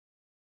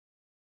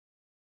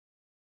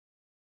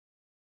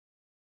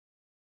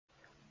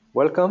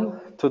Welcome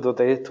to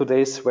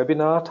today's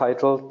webinar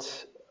titled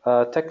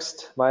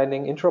Text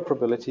Mining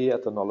Interoperability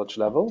at the Knowledge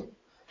Level.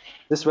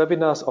 This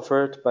webinar is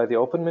offered by the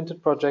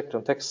OpenMinTeD project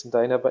on text and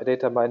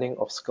data mining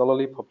of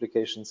scholarly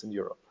publications in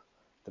Europe.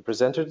 The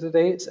presenter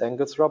today is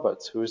Angus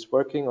Roberts, who is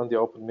working on the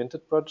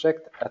OpenMinTeD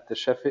project at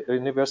the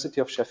University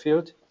of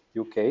Sheffield,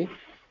 UK.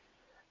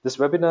 This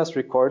webinar is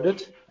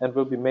recorded and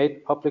will be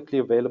made publicly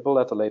available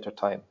at a later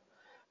time.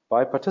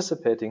 By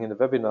participating in the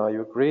webinar,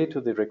 you agree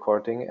to the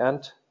recording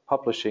and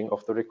publishing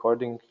of the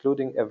recording,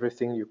 including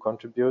everything you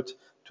contribute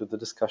to the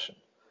discussion.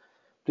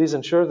 Please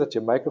ensure that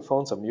your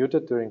microphones are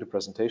muted during the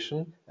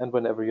presentation and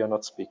whenever you are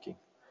not speaking.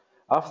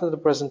 After the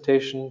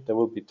presentation, there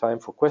will be time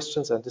for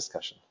questions and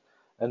discussion.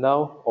 And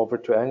now, over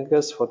to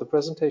Angus for the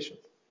presentation.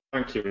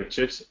 Thank you,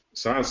 Richard.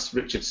 So as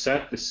Richard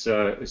said, this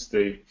is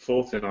the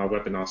fourth in our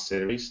webinar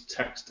series,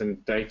 Text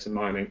and Data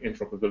Mining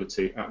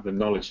Interoperability at the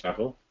Knowledge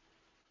Level.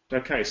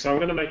 Okay, so I'm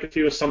going to make a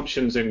few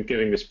assumptions in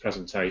giving this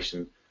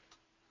presentation.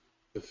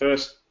 The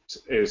first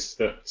is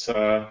that,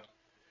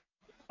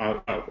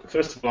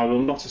 first of all, I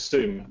will not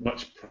assume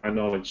much prior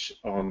knowledge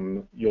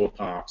on your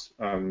part,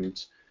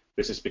 and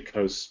this is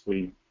because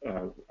we,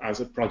 as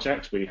a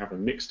project, we have a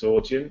mixed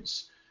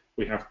audience.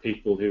 We have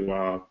people who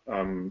are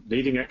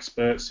leading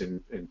experts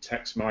in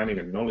text mining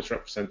and knowledge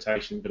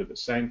representation, but at the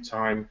same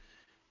time,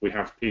 we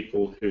have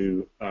people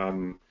who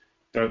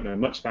don't know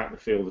much about the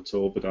field at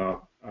all, but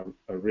are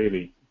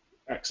really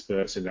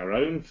experts in their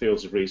own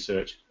fields of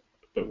research,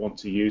 but want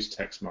to use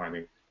text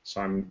mining. So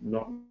I'm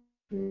not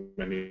making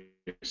many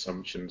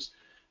assumptions.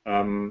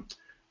 I'll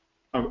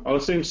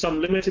assume some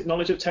limited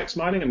knowledge of text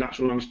mining and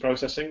natural language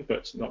processing,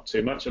 but not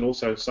too much, and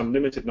also some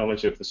limited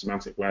knowledge of the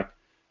semantic web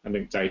and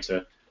linked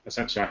data.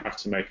 Essentially, I have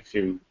to make a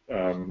few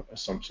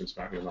assumptions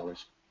about your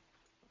knowledge.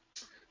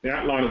 The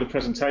outline of the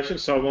presentation.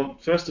 So I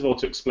want, first of all,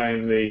 to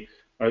explain the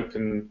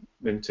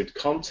OpenMinTeD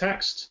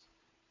context.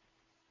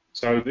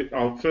 So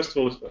I'll first of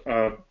all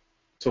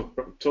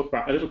talk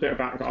about a little bit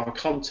about our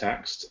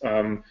context,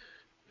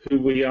 who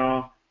we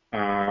are,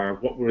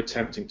 what we're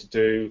attempting to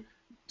do,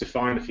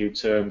 define a few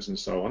terms, and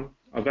so on.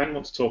 I then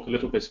want to talk a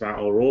little bit about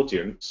our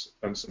audience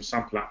and some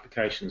sample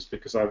applications,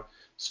 because I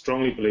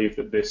strongly believe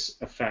that this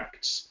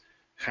affects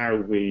how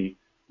we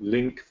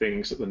link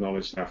things at the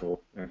knowledge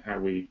level and how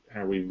we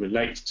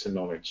relate to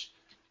knowledge.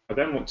 I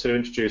then want to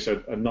introduce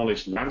a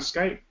knowledge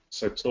landscape,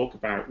 so talk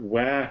about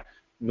where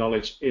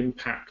knowledge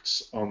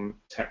impacts on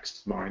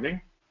text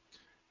mining.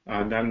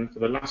 And then for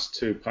the last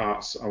two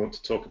parts, I want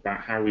to talk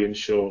about how we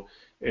ensure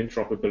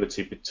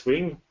interoperability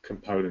between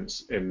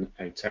components in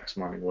a text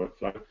mining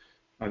workflow,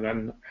 and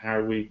then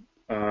how we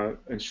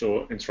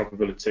ensure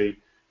interoperability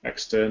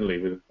externally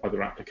with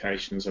other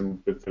applications and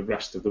with the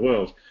rest of the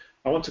world.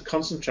 I want to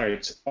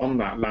concentrate on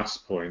that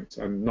last point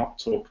and not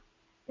talk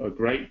a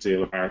great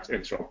deal about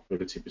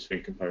interoperability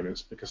between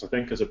components, because I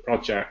think as a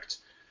project,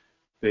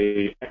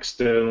 the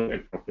external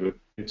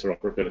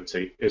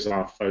interoperability is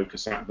our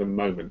focus at the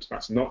moment.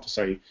 That's not to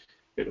say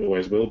it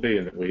always will be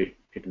and that we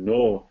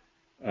ignore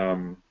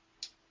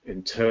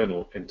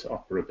internal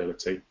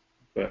interoperability,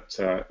 but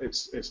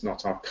it's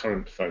not our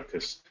current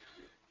focus.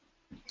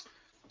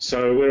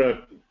 So we're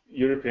a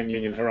European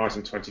Union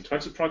Horizon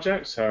 2020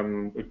 project.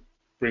 We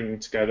bring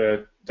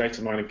together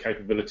data mining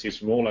capabilities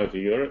from all over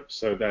Europe.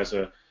 So there's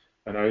an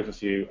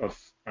overview of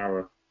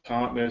our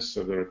partners.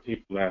 So there are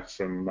people there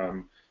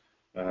from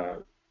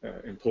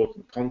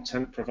important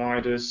content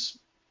providers,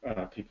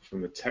 people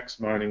from the text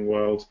mining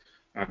world,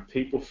 and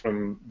people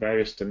from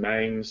various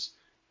domains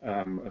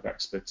of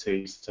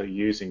expertise that are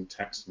using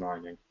text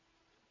mining.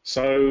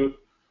 So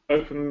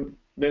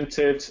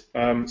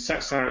OpenMinTeD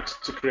sets out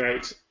to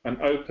create an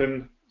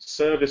open,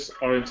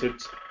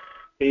 service-oriented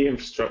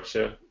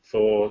e-infrastructure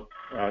for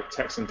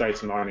text and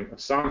data mining of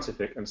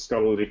scientific and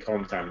scholarly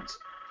content.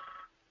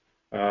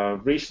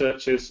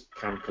 Researchers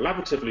can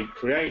collaboratively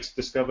create,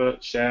 discover,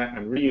 share,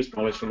 and reuse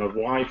knowledge from a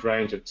wide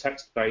range of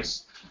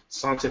text-based,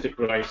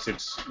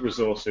 scientific-related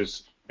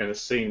resources in a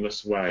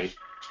seamless way.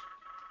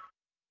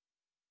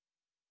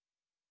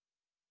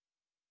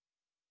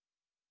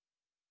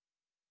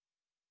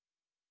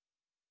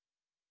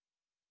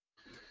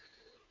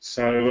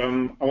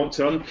 So I want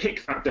to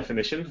unpick that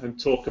definition and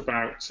talk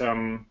about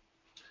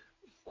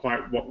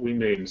quite what we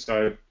mean.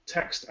 So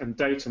text and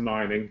data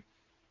mining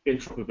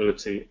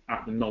interoperability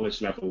at the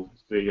knowledge level,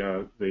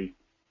 the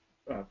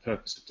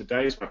purpose of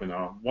today's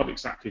webinar. What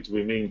exactly do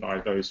we mean by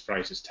those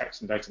phrases,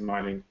 text and data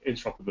mining,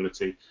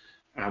 interoperability,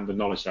 and the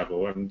knowledge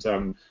level? And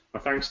my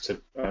thanks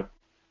to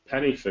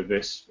Penny for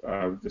this.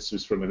 This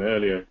was from an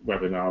earlier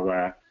webinar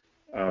where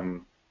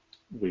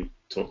we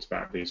talked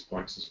about these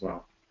points as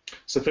well.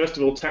 So first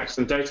of all, text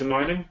and data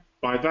mining.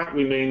 By that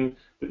we mean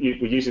that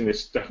we're using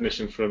this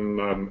definition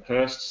from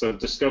Hurst, so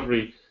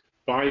discovery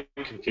by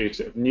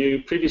computer of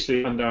new,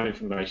 previously unknown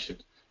information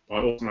by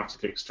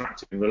automatically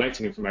extracting and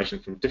relating information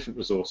from different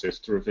resources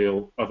to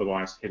reveal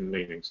otherwise hidden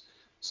meanings.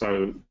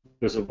 So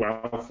there's a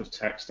wealth of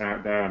text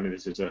out there. I mean,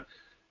 this is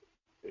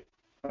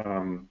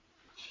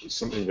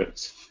something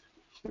that's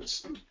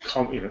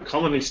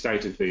commonly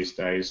stated these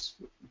days.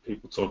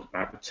 people talk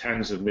about the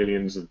tens of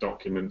millions of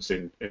documents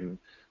in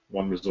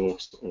one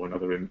resource or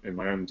another. In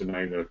my own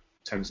domain, there are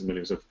tens of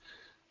millions of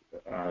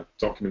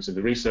documents in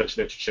the research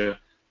literature.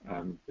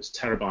 There's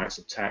terabytes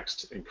of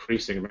text,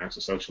 increasing amounts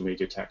of social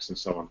media text, and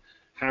so on.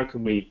 How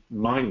can we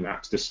mine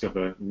that to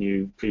discover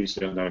new,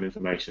 previously unknown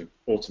information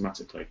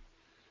automatically?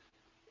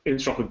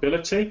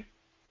 Interoperability.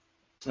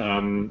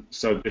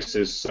 So this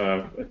is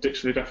a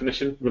dictionary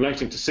definition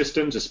relating to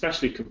systems,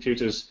 especially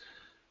computers,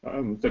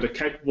 that are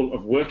capable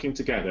of working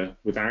together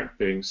without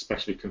being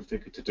specially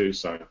configured to do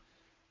so.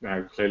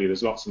 Now, clearly,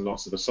 there's lots and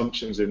lots of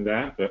assumptions in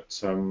there, but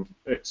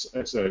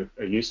it's a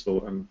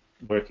useful and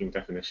working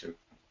definition.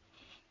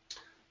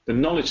 The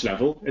knowledge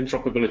level,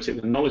 interoperability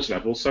at the knowledge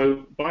level.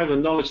 So by the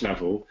knowledge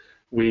level,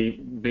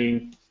 we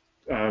mean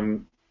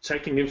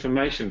taking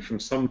information from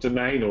some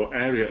domain or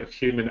area of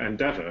human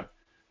endeavour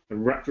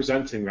and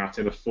representing that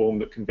in a form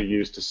that can be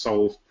used to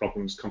solve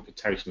problems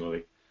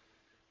computationally.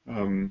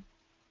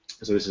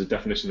 So this is a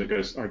definition that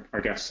goes, I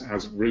guess,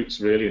 has roots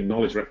really in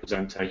knowledge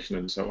representation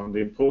and so on. The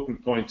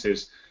important point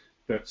is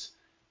that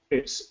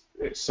it's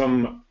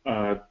some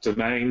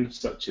domain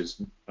such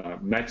as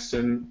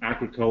medicine,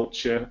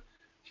 agriculture,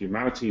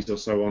 humanities or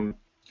so on,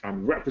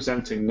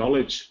 representing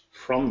knowledge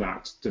from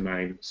that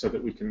domain so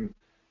that we can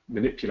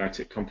manipulate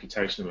it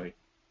computationally.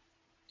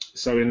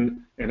 So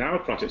in our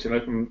project, in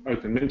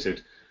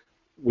OpenMinTeD,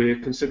 we're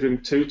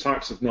considering two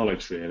types of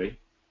knowledge really.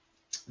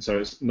 So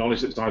it's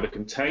knowledge that's either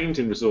contained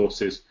in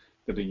resources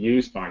that are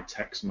used by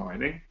text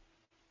mining,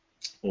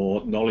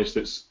 or knowledge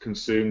that's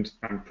consumed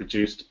and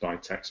produced by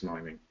text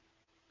mining.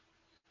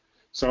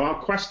 So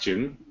our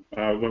question,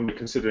 when we're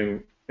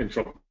considering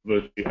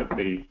interoperability at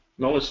the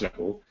knowledge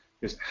level,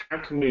 is how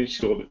can we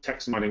ensure that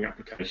text mining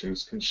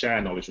applications can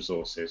share knowledge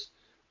resources?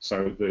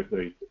 So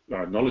the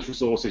knowledge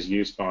resources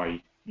used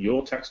by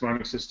your text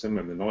mining system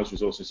and the knowledge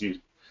resources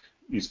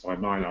used by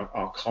mine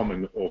are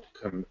common or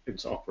can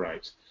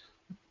interoperate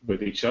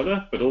with each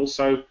other, but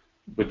also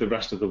with the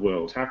rest of the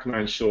world. How can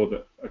I ensure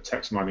that a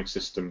text mining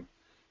system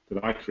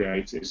that I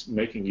create is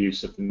making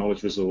use of the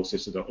knowledge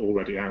resources that are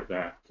already out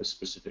there for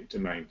specific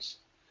domains?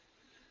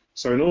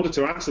 So in order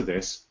to answer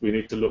this, we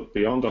need to look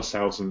beyond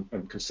ourselves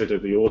and consider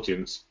the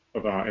audience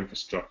of our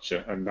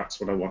infrastructure, and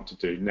that's what I want to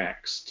do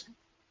next.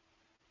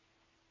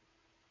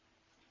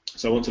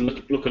 So I want to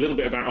look a little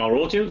bit about our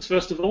audience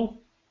first of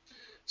all.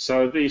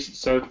 So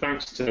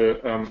thanks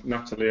to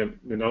Natalie and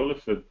Minola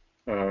for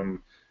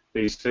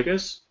these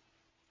figures.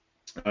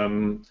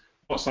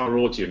 What's our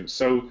audience?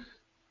 So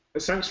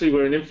essentially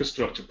we're an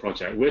infrastructure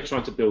project. We're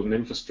trying to build an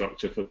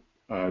infrastructure for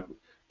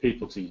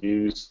people to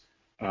use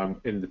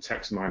in the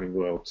text mining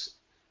world.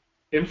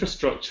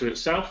 Infrastructure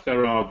itself,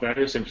 there are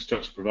various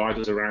infrastructure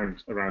providers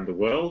around the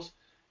world,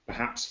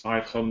 perhaps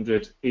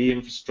 500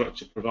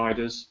 e-infrastructure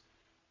providers.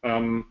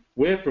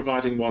 We're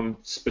providing one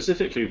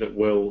specifically that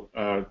will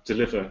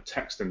deliver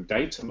text and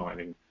data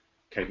mining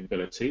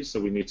capabilities, so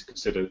we need to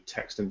consider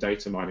text and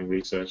data mining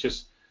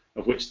researchers,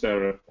 of which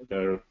there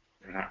are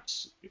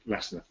perhaps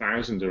less than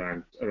 1,000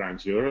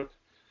 around Europe.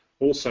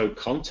 Also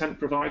content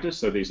providers,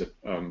 so these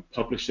are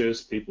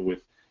publishers, people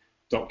with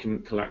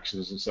document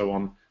collections and so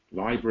on,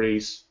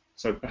 libraries,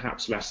 so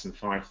perhaps less than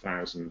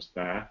 5,000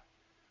 there.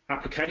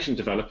 Application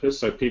developers,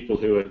 so people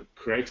who are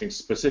creating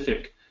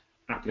specific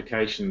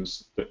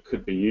applications that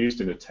could be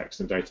used in a text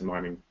and data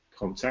mining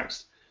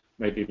context,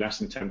 maybe less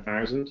than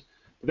 10,000.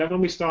 But then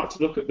when we start to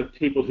look at the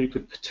people who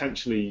could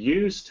potentially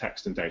use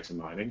text and data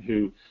mining,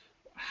 who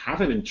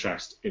have an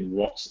interest in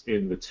what's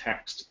in the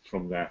text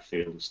from their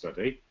field of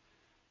study,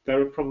 there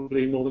are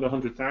probably more than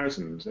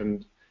 100,000.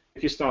 And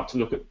if you start to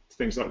look at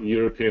things like the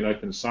European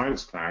Open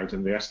Science Cloud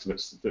and the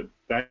estimates that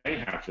they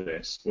have for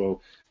this,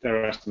 well, there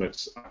are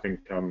estimates, I think,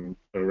 around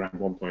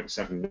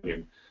 1.7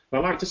 million. And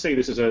I like to see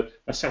this as a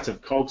set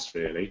of cogs,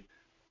 really.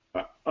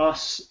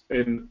 Us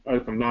in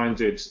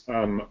OpenMinTeD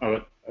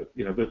are,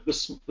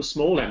 the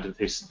small end of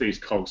these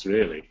cogs,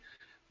 really.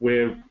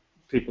 We're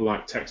people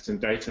like text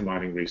and data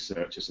mining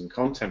researchers and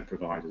content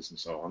providers and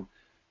so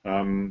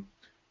on.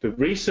 The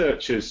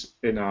researchers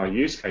in our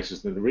use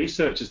cases, the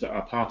researchers that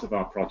are part of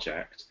our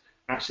project,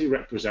 actually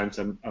represent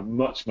a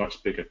much,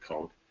 much bigger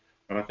cog.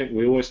 And I think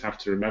we always have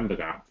to remember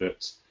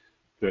that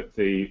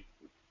the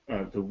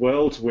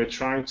world we're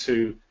trying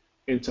to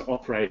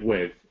interoperate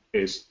with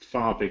is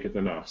far bigger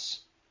than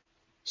us.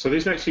 So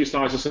these next few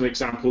slides are some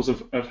examples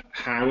of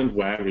how and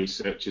where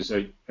researchers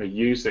are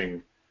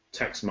using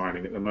text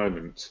mining at the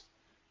moment.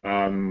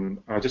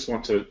 I just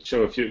want to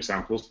show a few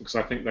examples because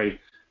I think they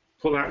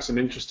pull out some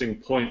interesting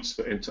points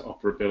for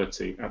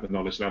interoperability at the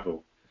knowledge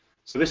level.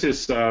 So this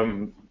is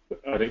an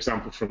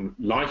example from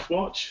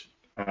LifeWatch.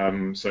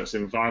 So it's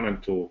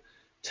environmental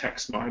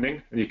text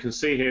mining. And you can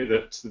see here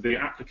that the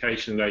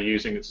application they're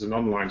using, it's an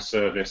online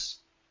service,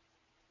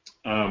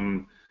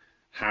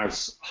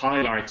 has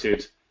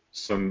highlighted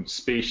some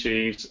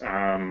species,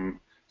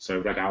 so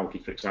red algae,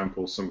 for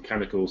example, some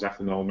chemicals,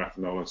 ethanol,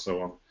 methanol, and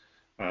so on.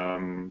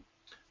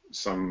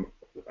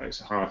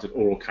 It's highlighted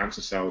oral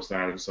cancer cells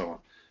there, and so on.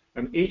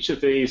 And each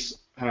of these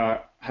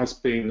has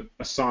been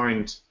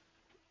assigned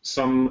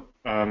some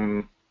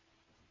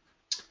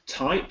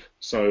type,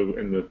 so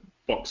in the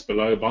box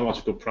below,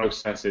 biological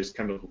processes,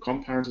 chemical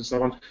compounds, and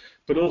so on,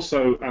 but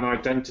also an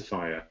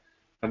identifier.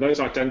 And those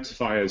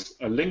identifiers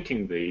are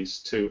linking these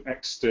to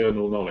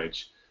external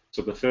knowledge.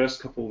 So the first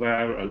couple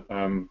there,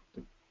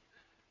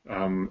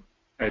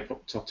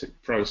 apoptotic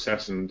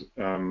process and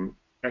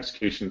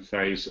execution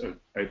phase of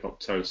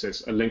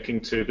apoptosis, are linking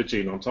to the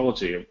gene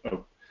ontology,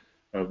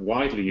 a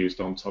widely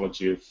used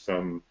ontology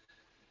of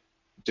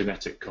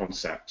genetic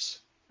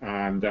concepts.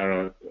 And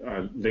there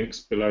are links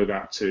below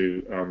that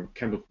to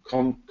chemical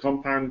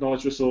compound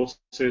knowledge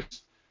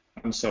resources,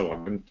 and so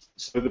on. And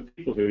so the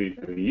people who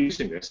are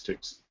using this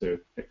to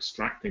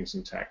extract things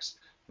from text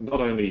are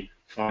not only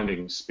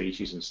finding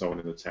species and so on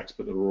in the text,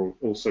 but they're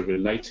also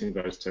relating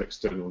those to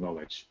external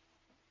knowledge.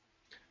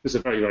 There's a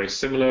very, very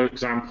similar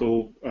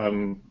example,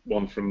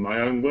 one from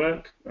my own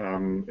work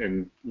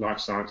in life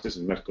sciences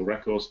and medical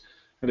records.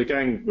 And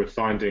again, we're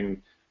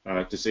finding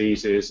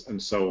diseases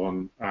and so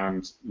on,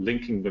 and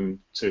linking them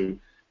to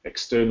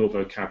external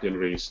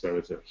vocabularies. There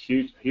is a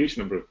huge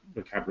number of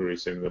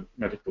vocabularies in the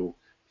medical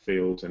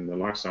field and the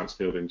life science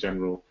field in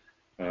general.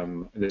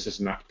 And this is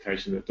an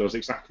application that does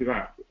exactly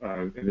that.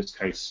 In this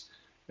case,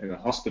 in a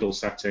hospital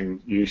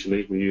setting,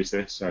 usually we use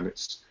this, and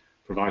it's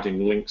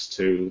providing links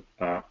to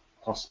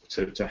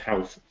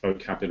health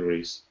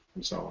vocabularies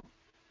and so on.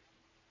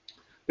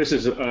 This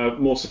is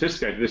more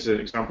sophisticated. This is an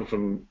example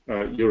from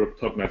Europe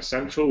PubMed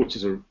Central, which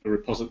is a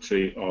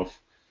repository of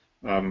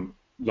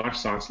life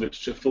science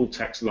literature, full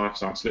text life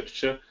science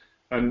literature.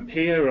 And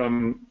here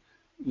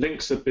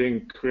links are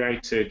being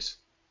created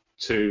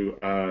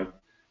to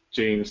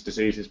genes,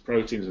 diseases,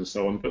 proteins, and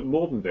so on. But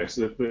more than this,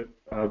 the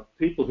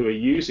people who are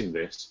using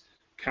this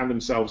can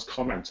themselves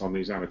comment on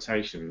these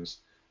annotations,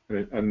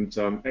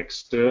 and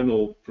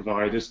external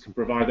providers can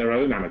provide their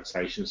own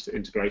annotations for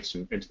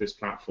integration into this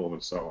platform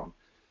and so on.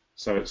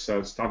 So it's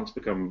starting to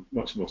become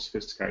much more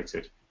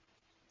sophisticated.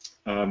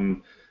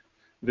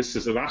 This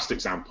is the last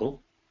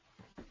example,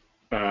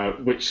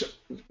 which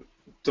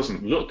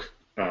doesn't look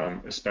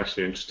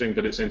especially interesting,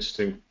 but it's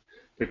interesting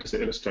because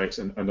it illustrates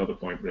another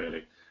point,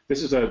 really.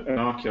 This is an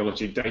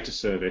archaeology data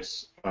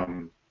service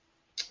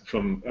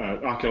from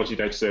Archaeology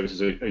Data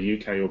Services, a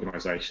UK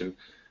organisation,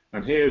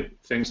 and here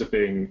things are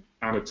being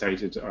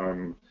annotated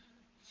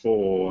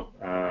for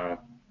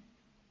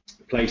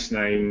place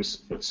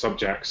names, for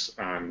subjects,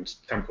 and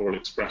temporal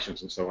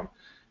expressions, and so on.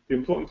 The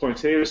important point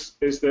here is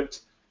that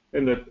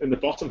in the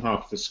bottom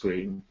half of the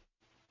screen,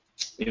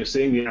 you're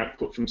seeing the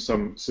output from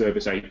some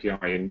service API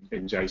in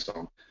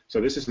JSON. So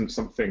this isn't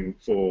something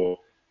for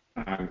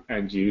an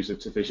end user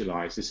to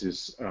visualize. This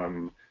is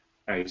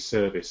a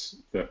service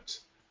that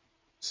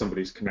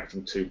somebody's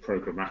connecting to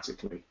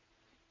programmatically.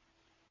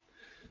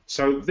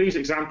 So these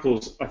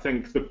examples, I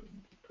think,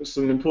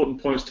 some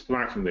important points to pull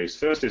out from these.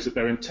 First is that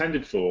they're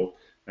intended for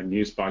and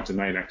used by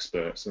domain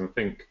experts, and I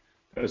think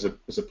as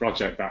a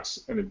project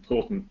that's an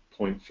important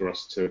point for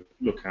us to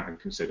look at and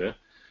consider.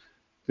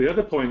 The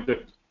other point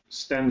that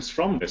stems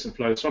from this and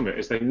flows from it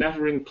is they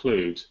never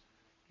include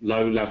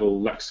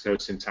low-level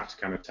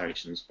lexicosyntactic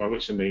annotations, by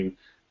which I mean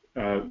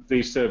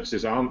these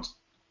services aren't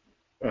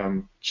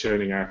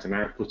churning out and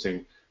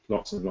outputting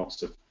lots and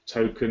lots of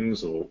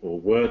tokens or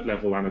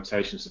word-level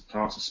annotations of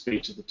parts of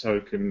speech of the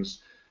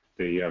tokens,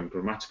 the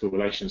grammatical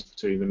relations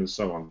between them, and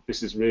so on.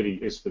 This is really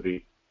for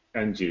the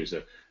end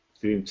user.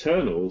 The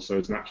internals,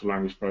 those natural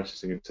language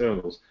processing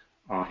internals,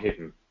 are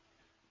hidden.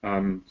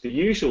 The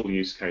usual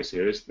use case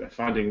here is they're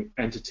finding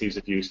entities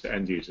of use to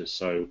end users,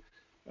 so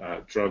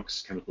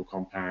drugs, chemical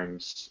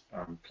compounds,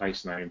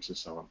 place names, and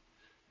so on.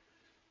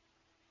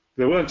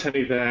 There weren't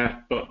any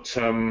there, but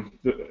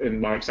in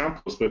my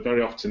examples, but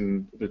very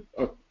often the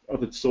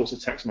other sorts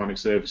of text mining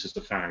services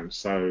are found.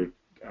 So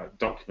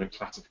document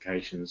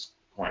classifications,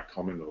 quite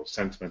common, or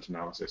sentiment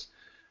analysis.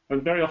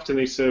 And very often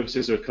these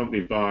services are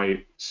accompanied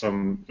by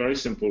some very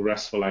simple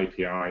RESTful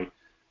API,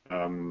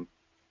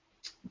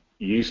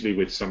 usually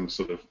with some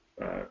sort of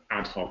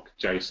ad hoc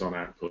JSON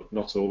output.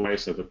 Not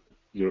always. So the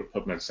Europe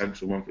PubMed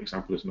Central one, for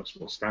example, is much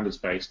more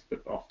standards-based,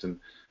 but often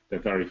they're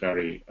very,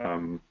 very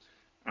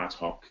ad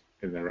hoc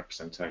in their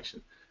representation.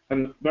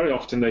 And very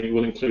often they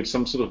will include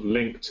some sort of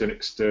link to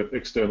an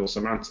external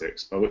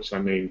semantics, by which I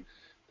mean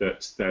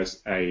that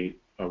there's a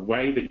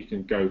way that you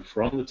can go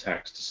from the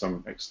text to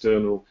some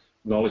external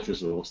knowledge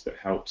resource that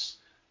helps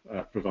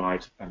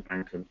provide an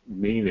anchor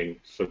meaning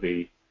for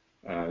the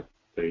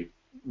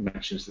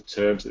mentions, the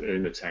terms that are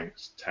in the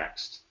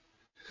text.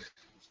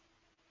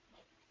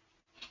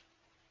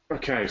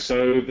 Okay,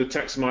 so the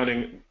text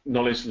mining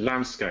knowledge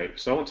landscape.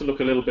 So I want to look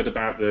a little bit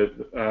about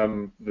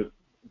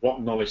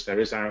what knowledge there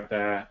is out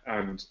there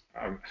and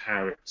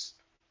how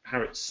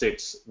it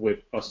sits with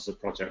us as a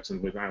project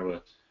and with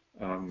our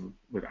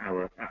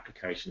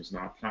applications and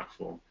our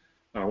platform.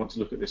 I want to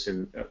look at this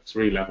at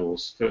three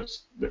levels.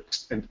 First, the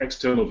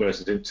external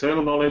versus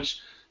internal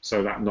knowledge,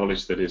 so that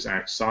knowledge that is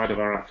outside of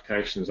our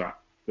applications,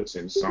 that's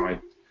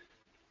inside.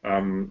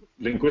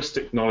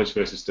 Linguistic knowledge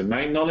versus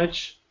domain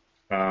knowledge.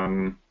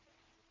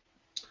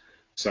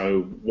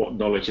 So what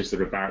knowledge is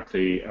there about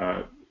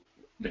the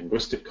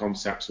linguistic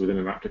concepts within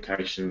an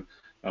application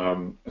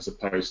as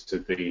opposed to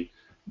the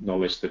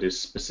knowledge that is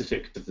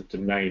specific to the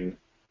domain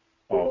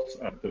of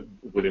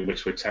within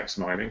which we're text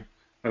mining.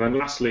 And then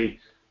lastly,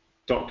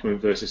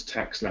 document versus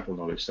text level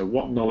knowledge. So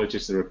what knowledge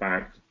is there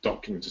about the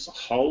document as a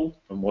whole,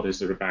 and what is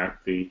there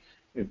about the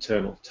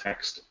internal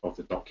text of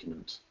the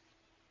document?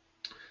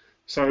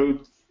 So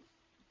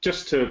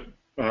just to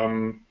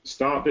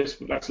start this,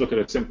 let's look at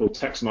a simple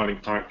text mining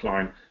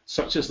pipeline,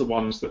 such as the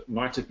ones that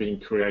might have been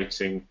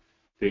creating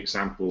the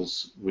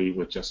examples we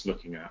were just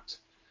looking at.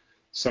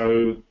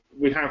 So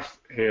we have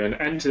here an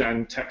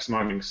end-to-end text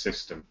mining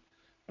system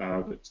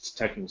that's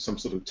taking some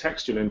sort of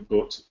textual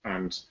input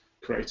and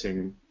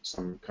creating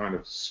some kind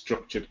of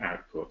structured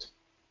output.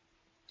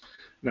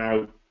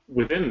 Now,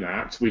 within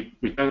that, we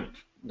don't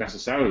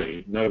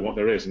necessarily know what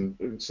there is,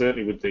 and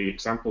certainly with the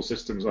example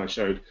systems I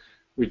showed,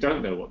 we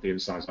don't know what the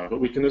insides are, but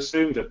we can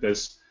assume that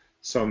there's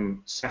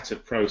some set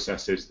of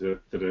processes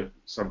that are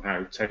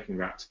somehow taking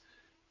that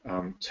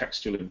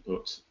textual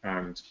input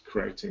and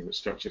creating the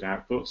structured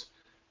output.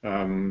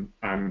 And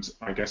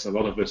I guess a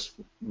lot of us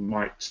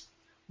might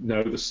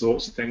know the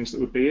sorts of things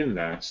that would be in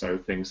there, so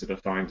things that are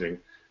finding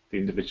the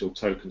individual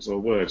tokens or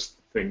words,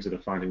 things that are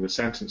finding the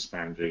sentence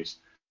boundaries,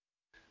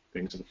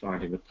 things that are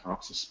finding the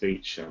parts of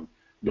speech,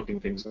 looking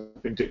things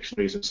up in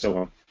dictionaries and so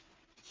on.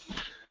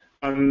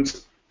 And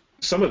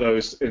some of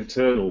those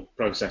internal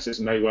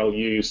processes may well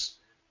use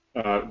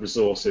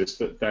resources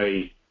that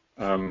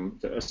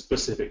that are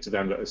specific to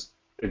them, that is,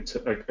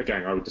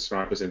 again, I would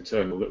describe as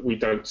internal, that we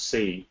don't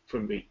see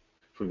from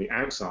the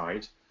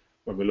outside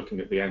when we're looking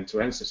at the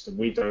end-to-end system.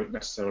 We don't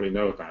necessarily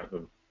know about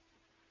them.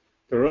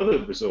 There are other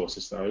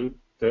resources, though,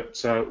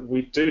 that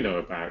we do know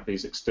about,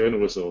 these external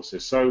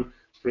resources. So,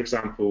 for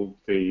example,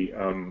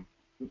 the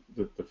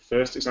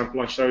first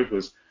example I showed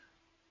was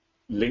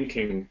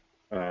linking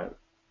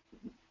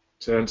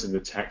terms in the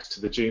text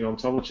to the gene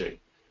ontology.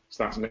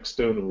 So that's an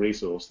external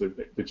resource,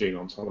 the gene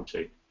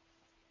ontology.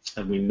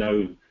 And we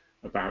know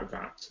about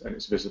that, and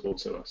it's visible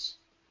to us.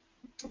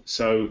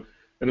 So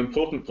an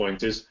important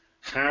point is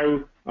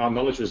how our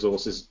knowledge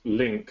resources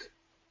link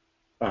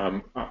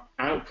our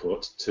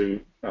output to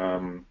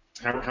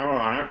how our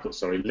output,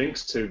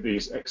 links to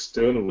these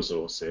external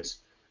resources,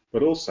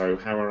 but also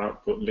how our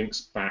output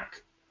links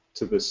back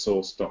to the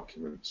source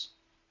documents.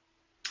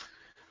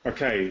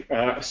 Okay,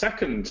 a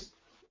second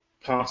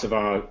part of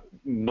our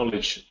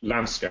knowledge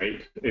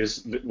landscape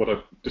is what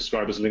I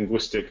describe as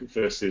linguistic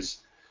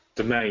versus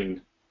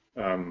domain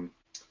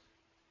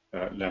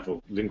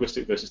level,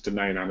 linguistic versus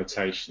domain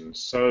annotations.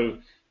 So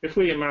if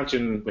we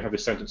imagine, we have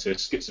this sentence here,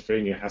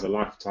 schizophrenia has a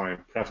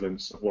lifetime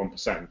prevalence of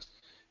 1%.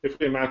 If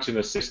we imagine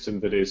a system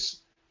that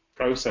is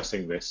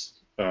processing this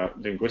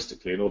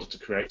linguistically in order to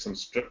create some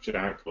structured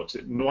output,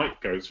 it might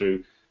go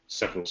through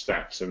several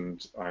steps,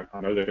 and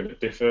I know they're going to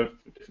differ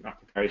for different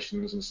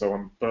applications and so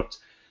on, but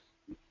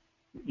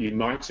you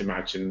might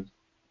imagine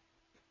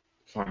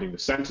finding the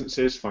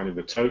sentences, finding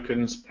the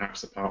tokens,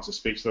 perhaps the parts of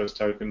speech of those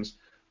tokens,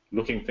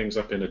 looking things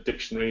up in a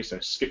dictionary. So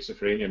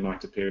schizophrenia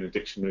might appear in a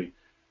dictionary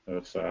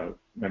of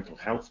mental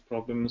health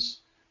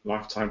problems.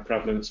 Lifetime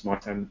prevalence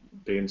might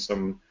be in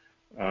some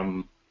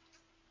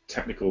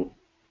technical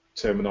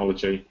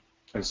terminology,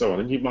 and so on.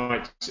 And you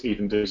might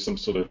even do some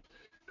sort of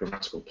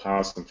grammatical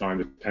parse and find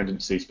the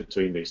dependencies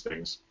between these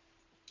things.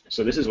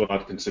 So this is what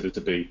I'd consider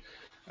to be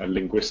a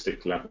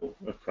linguistic level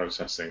of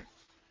processing.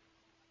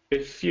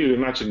 If you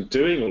imagine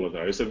doing all of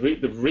those, the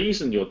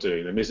reason you're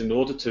doing them is in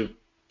order to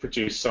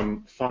produce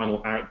some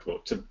final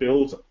output, to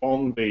build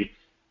on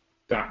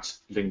that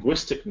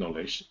linguistic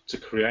knowledge to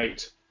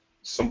create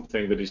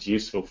something that is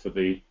useful for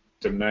the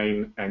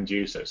domain end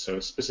user, so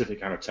a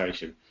specific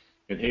annotation.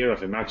 And here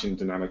I've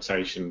imagined an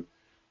annotation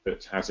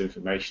that has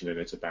information in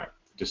it about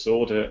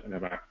disorder and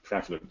about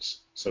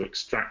prevalence, so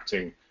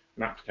extracting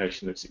an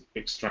application that's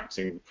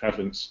extracting the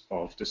prevalence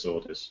of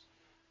disorders.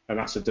 And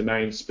that's a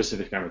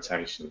domain-specific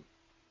annotation.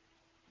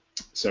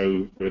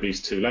 So there are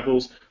these two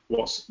levels: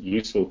 what's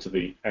useful to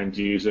the end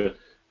user,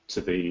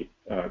 to the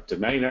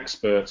domain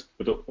expert,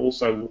 but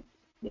also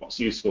what's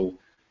useful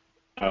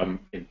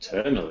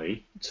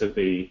internally to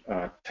the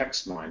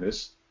text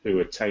miners who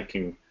are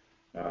taking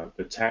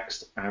the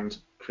text and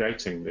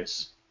creating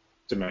this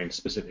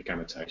domain-specific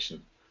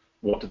annotation.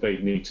 What do they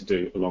need to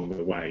do along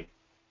the way?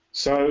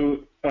 So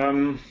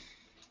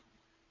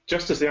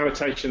just as the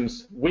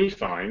annotations we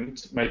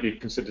find may be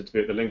considered to be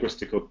at the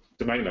linguistic or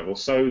domain level,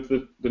 so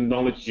the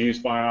knowledge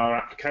used by our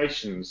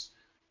applications,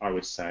 I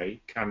would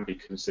say, can be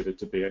considered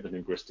to be at the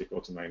linguistic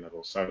or domain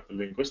level. So at the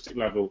linguistic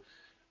level,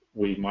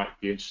 we might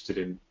be interested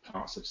in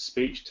parts of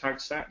speech tag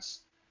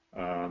sets,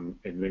 in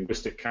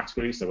linguistic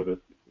categories, so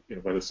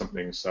whether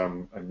something's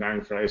a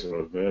noun phrase or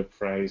a verb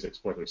phrase,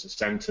 whether it's a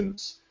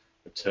sentence,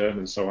 a term,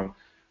 and so on.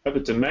 At the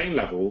domain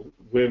level,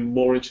 we're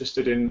more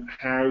interested in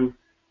how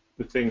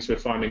the things we're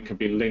finding can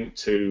be linked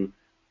to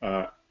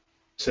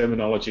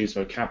terminologies,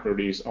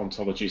 vocabularies,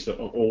 ontologies that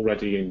are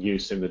already in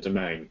use in the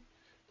domain.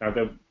 Now,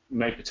 there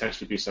may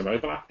potentially be some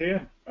overlap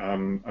here,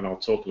 and I'll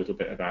talk a little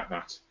bit about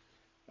that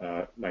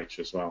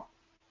later as well.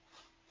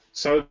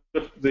 So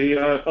the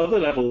other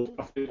level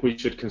I think we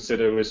should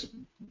consider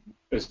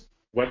as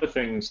whether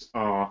things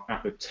are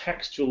at the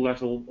textual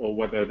level or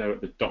whether they're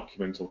at the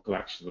document or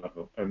collection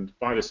level. And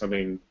by this I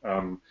mean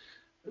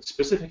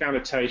specific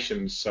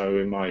annotations. So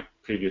in my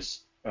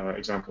previous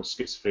example,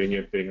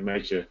 schizophrenia being a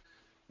major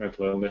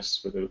mental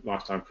illness with a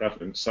lifetime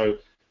prevalence. So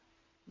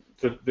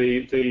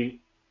the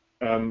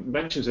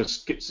mentions of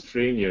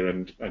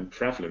schizophrenia and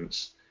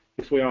prevalence,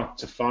 if we are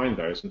to find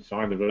those and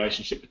find the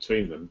relationship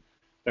between them,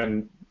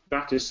 then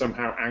that is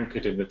somehow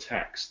anchored in the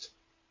text.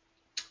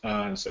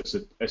 So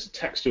it's a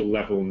textual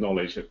level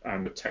knowledge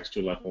and a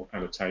textual level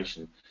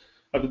annotation.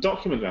 At the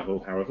document level,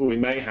 however, we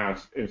may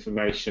have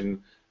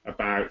information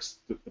about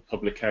the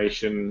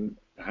publication,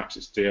 perhaps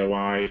it's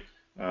DOI,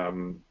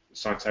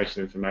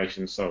 citation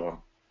information, and so on.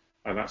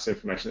 And that's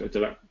information at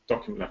the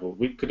document level.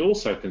 We could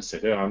also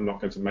consider, I'm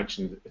not going to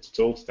mention it at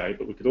all today,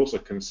 but we could also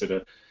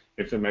consider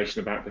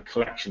information about the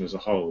collection as a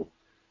whole,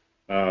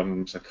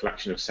 so a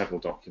collection of several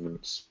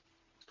documents.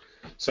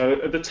 So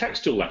at the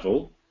textual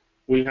level,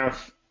 we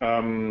have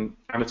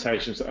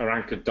annotations that are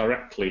anchored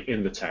directly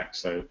in the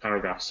text, so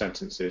paragraphs,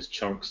 sentences,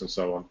 chunks, and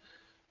so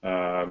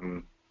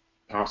on,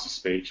 parts of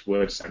speech,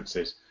 word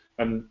sentences,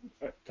 and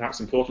perhaps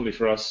importantly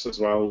for us as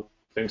well,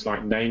 things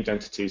like named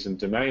entities and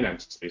domain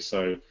entities.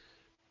 So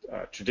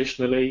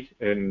traditionally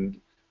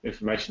in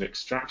information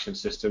extraction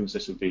systems,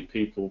 this would be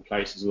people,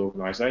 places,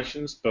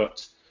 organizations,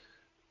 but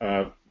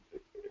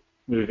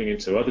moving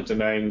into other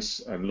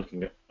domains and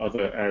looking at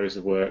other areas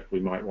of work,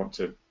 we might want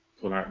to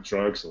pull out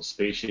drugs or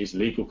species,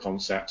 legal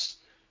concepts,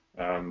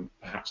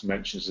 perhaps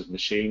mentions of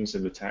machines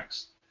in the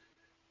text.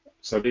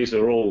 So these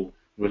are all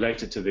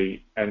related to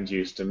the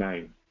end-use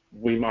domain.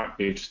 We might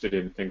be interested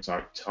in things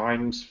like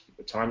time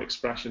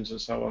expressions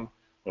and so on,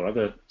 or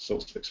other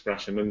sorts of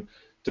expression, and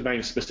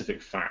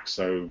domain-specific facts,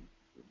 so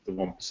the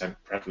 1%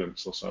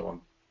 prevalence or so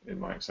on in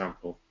my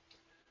example.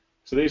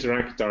 So these are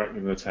anchored directly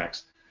in the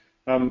text.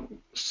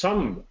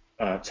 Some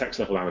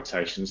text-level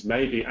annotations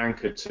may be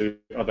anchored to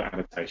other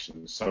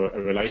annotations, so a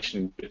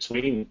relation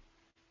between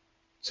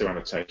two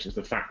annotations,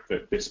 the fact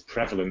that this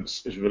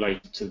prevalence is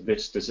related to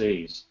this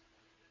disease,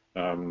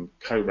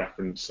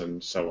 co-reference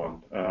and so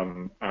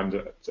on, and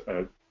at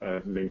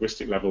a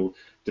linguistic level,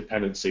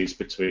 dependencies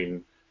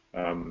between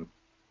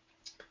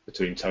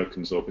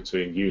tokens or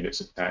between units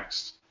of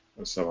text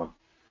and so on.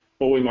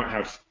 Or we might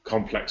have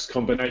complex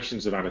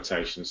combinations of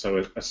annotations,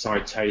 so a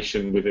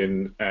citation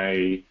within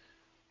a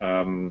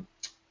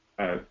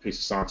piece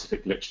of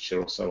scientific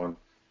literature or so on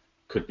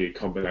could be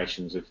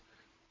combinations of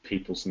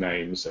people's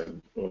names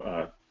and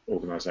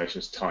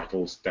organizations'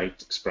 titles,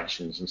 date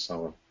expressions, and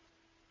so on.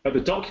 At the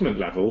document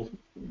level,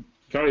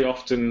 very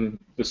often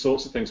the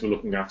sorts of things we're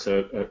looking at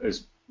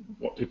is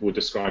what people would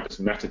describe as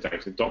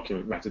metadata,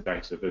 document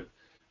metadata,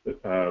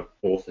 the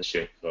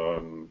authorship,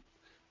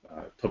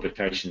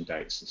 publication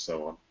dates, and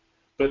so on.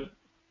 But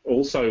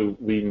also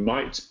we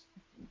might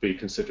be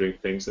considering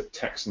things that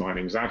text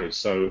mining is added,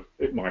 so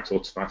it might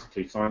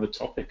automatically find the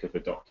topic of a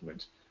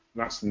document.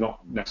 And that's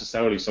not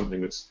necessarily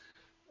something that's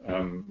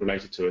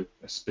related to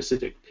a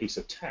specific piece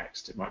of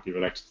text. It might be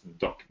related to the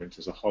document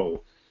as a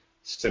whole.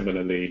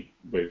 Similarly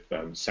with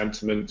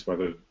sentiment,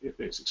 whether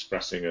it's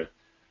expressing a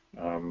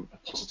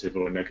positive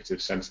or a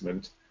negative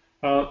sentiment,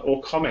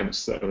 or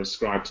comments that are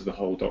ascribed to the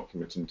whole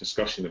document and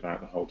discussion about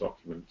the whole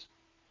document.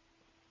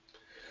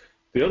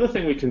 The other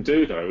thing we can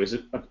do, though,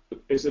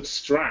 is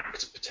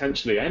abstract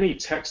potentially any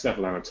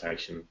text-level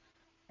annotation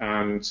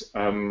and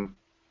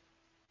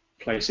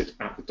place it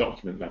at the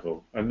document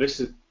level. And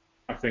this,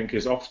 I think,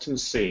 is often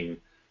seen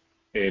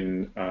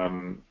in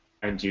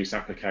end-use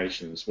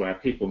applications where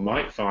people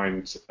might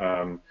find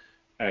a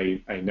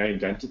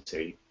named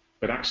entity,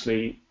 but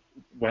actually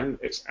when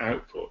it's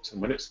output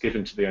and when it's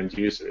given to the end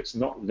user, it's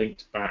not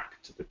linked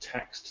back to the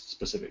text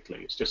specifically,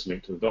 it's just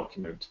linked to the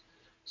document.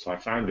 So I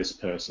found this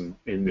person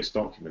in this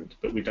document,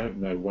 but we don't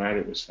know where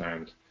it was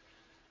found.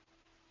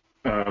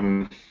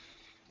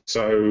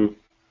 So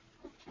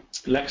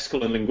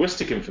lexical and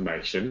linguistic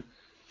information,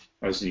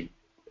 as you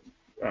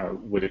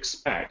would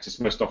expect, is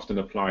most often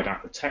applied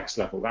at the text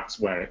level. That's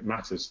where it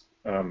matters.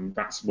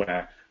 That's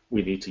where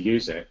we need to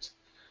use it.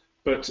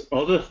 But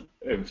other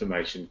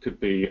information could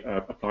be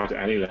applied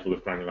at any level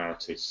of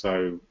granularity.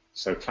 So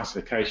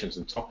classifications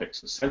and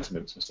topics and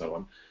sentiments and so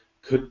on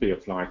could be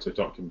applied to a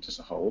document as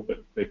a whole,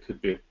 but they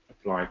could be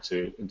applied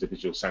to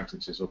individual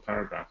sentences or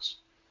paragraphs.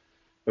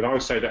 But I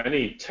would say that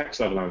any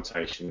text-level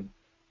annotation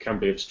can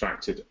be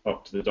abstracted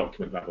up to the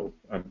document level,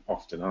 and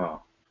often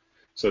are.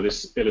 So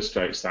this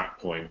illustrates that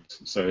point.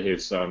 So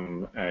here's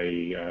an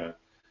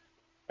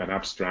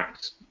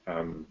abstract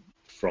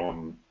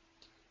from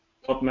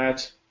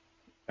PubMed,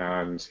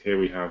 and here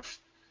we have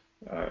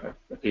a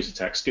piece of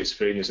text.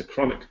 Schizophrenia is a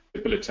chronic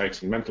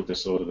debilitating mental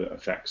disorder that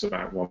affects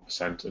about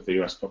 1% of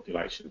the US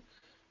population.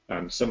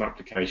 And some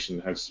application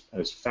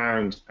has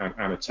found an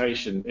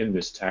annotation in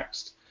this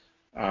text.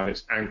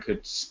 It's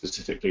anchored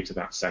specifically to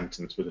that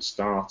sentence with a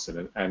start and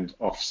an end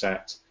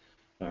offset.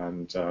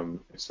 And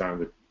it's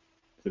found that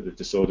the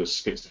disorder is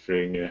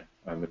schizophrenia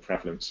and the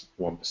prevalence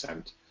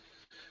 1%.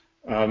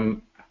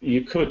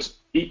 You could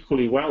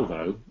equally well,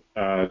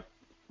 though,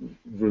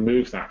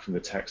 remove that from the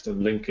text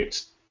and link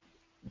it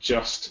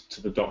just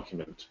to the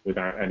document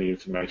without any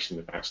information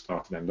about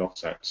start and end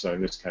offset. So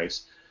in this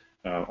case,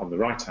 on the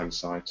right-hand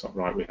side, top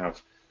right, we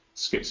have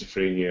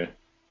schizophrenia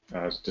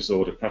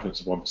disorder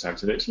prevalence of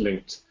 1%, and it's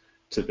linked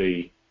to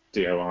the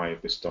DOI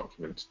of this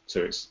document,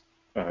 to its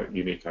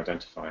unique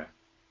identifier.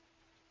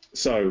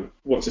 So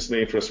what does this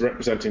mean for us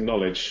representing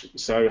knowledge?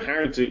 So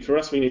for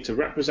us, we need to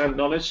represent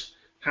knowledge.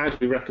 How do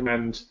we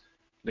recommend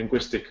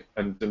linguistic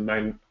and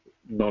domain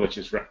knowledge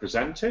is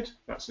represented?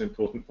 That's an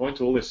important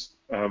point. All this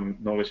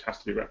knowledge has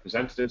to be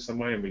represented in some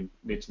way, and we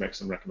need to make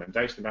some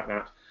recommendation about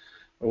that.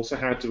 Also,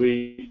 how do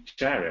we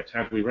share it?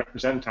 How do we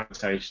represent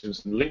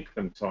annotations and link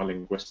them to our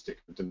linguistic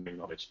and domain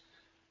knowledge?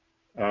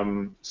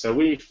 So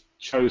we've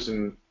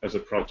chosen as a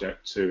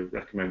project to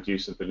recommend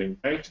use of the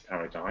linked data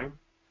paradigm,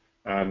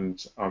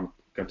 and I'm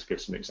going to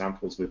give some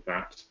examples with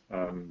that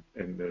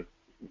in the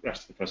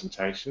rest of the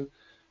presentation.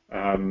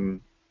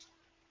 And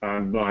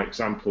my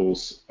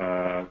examples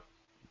I'll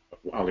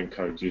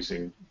encode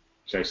using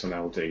JSON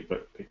LD,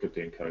 but it could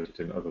be encoded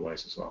in other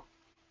ways as well.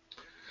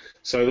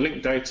 So the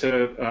linked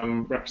data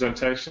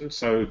representation,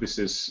 so this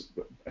is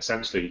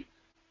essentially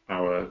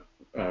our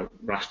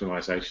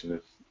rationalization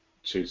of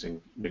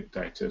choosing linked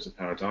data as a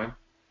paradigm.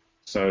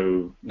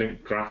 So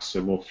linked graphs are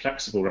a more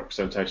flexible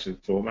representation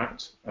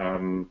format.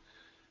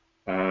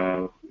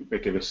 They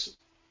give us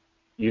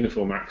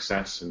uniform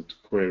access and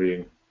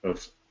querying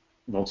of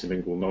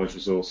multilingual knowledge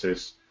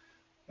resources.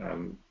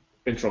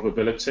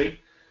 Interoperability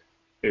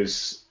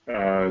is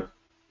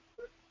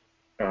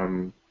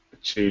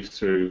achieved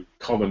through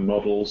common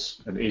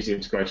models and easy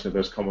integration of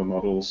those common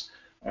models.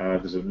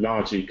 There's a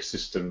large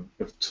ecosystem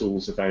of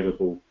tools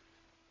available,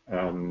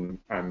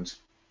 and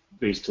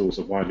these tools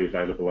are widely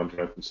available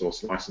under open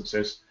source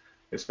licenses.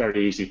 It's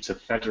very easy to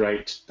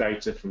federate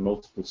data from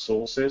multiple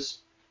sources,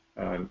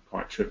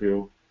 quite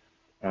trivial.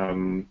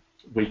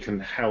 We can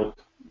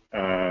help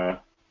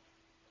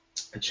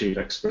achieve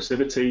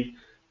expressivity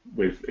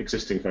with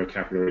existing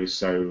vocabulary,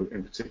 so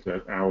in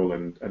particular OWL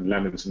and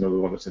Lemon's another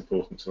one that's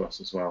important to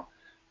us as well,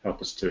 help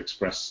us to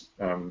express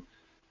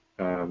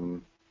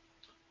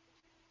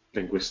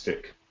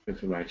linguistic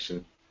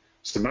information.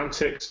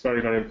 Semantics,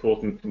 very, very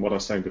important from what I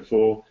was saying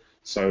before,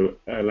 so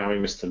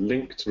allowing us to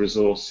link to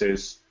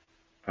resources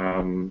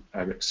and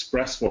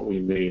express what we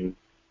mean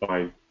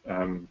by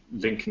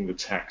linking the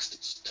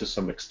text to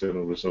some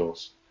external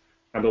resource.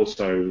 And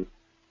also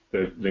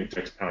the linked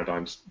data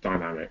paradigm's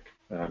dynamic,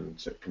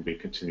 so it can be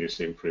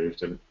continuously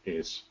improved and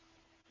is.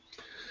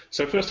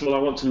 So first of all, I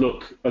want to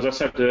look, as I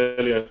said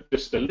earlier,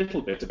 just a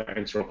little bit about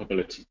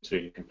interoperability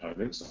between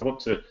components. I want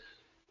to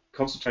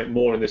concentrate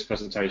more in this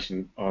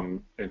presentation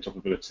on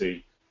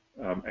interoperability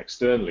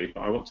externally,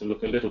 but I want to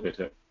look a little bit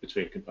at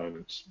between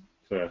components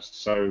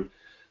first. So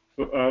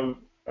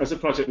as a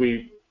project,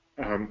 we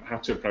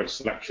have to approach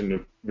selection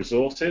of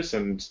resources,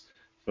 and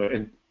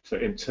for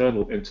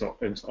internal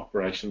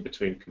interoperation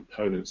between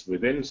components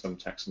within some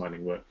text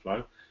mining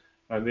workflow.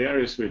 And the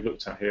areas we've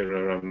looked at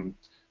here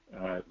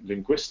are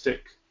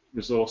linguistic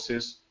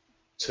resources,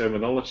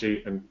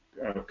 terminology and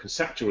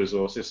conceptual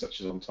resources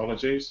such as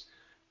ontologies,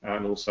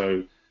 and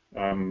also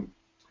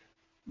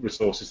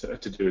resources that are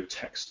to do with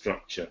text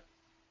structure.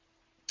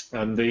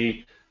 And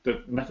the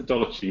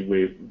methodology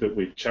that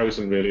we've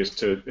chosen really is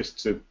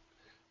to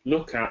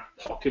look at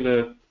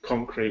popular,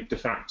 concrete, de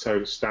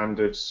facto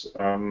standards,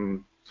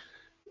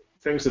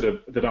 things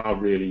that are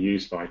really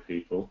used by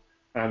people,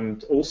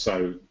 and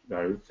also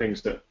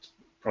things that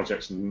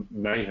projects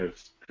may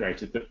have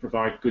created that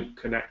provide good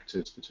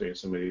connectors between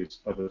some of these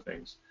other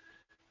things.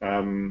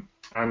 And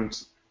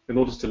in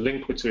order to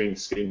link between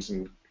schemes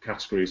and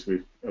categories,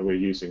 we're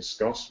using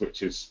SCOS,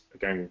 which is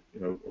again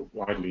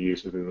widely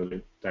used within the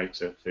linked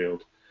data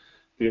field.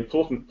 The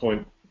important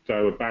point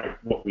though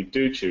about what we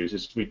do choose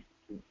is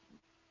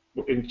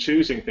in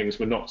choosing things,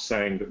 we're not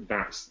saying that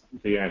that's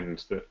the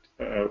end. That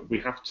we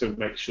have to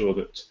make sure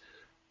that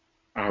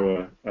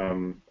our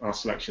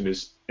selection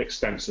is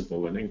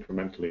extensible and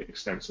incrementally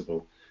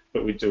extensible,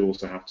 but we do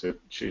also have to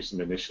choose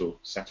an initial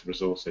set of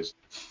resources.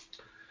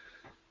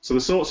 So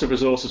the sorts of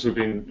resources we've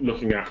been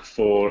looking at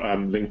for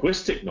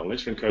linguistic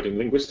knowledge, for encoding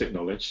linguistic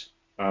knowledge,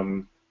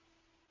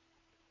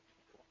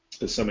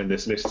 there's some in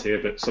this list here,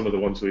 but some of the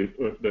ones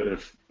that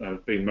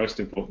have been most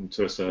important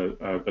to us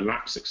are the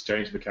LAPS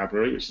exchange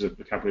vocabulary, which is a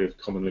vocabulary of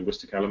common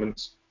linguistic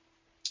elements,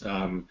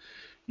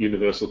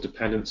 universal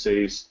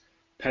dependencies,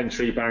 Pen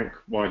Tree Bank,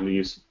 widely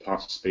used for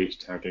part of speech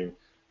tagging,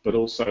 but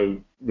also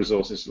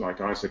resources like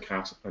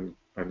ISOCAT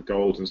and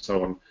GOLD and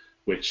so on,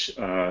 which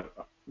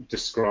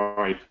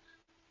describe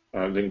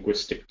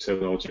linguistic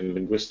terminology and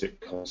linguistic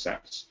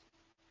concepts.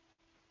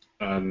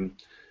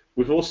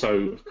 We've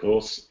also, of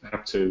course,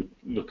 had to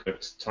look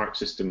at type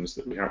systems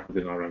that we have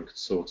within our own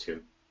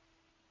consortium.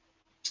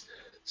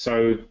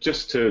 So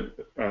just to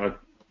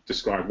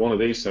describe one of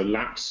these, so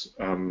LAPS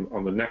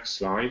on the next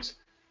slide,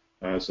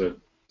 to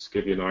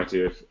give you an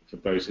idea of, for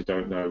those who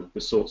don't know,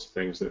 the sorts of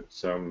things that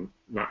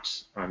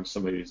LAPS and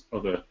some of these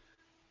other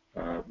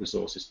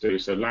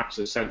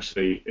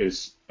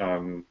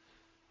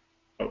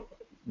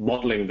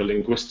modeling the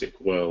linguistic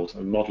world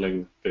and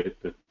modeling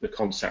the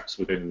concepts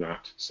within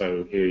that.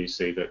 So here you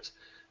see that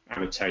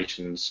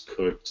annotations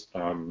could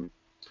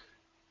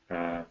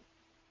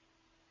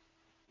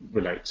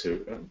relate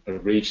to a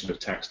region of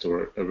text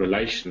or a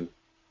relation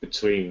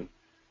between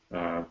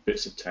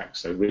bits of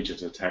text. So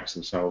regions of text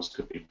themselves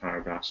could be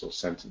paragraphs or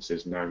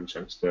sentences, noun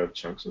chunks, verb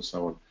chunks, and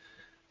so on.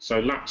 So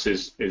LAPS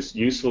is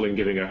useful in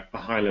giving a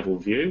high-level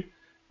view.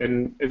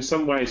 In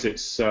some ways,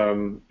 it's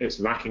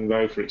lacking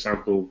though. For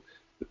example,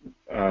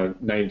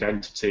 named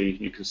entity,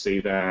 you can see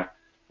there,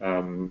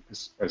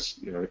 as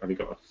you know, only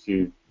got a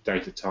few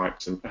data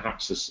types, and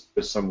perhaps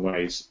there's some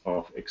ways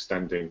of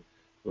extending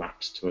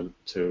LAPS to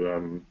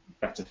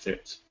better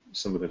fit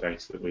some of the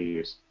data that we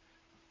use.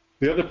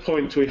 The other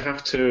point we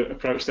have to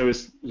approach though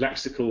is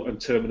lexical and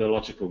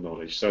terminological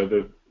knowledge. So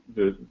the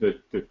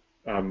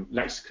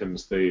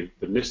lexicons, the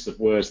lists of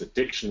words, the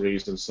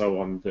dictionaries, and so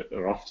on that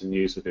are often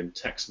used within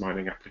text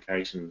mining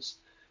applications.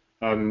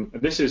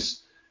 This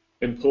is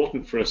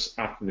important for us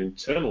at an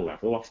internal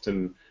level.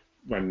 Often,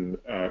 when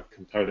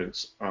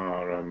components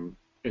are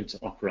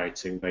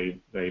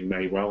interoperating, they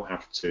may well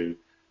have to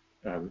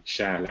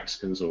share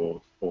lexicons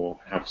or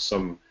have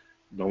some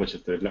knowledge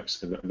of the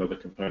lexicon that another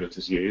component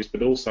has used,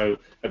 but also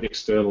at the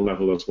external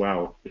level as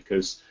well,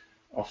 because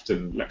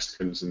often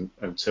lexicons and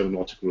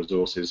terminological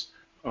resources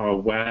are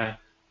where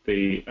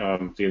the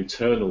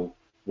internal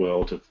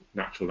world of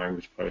natural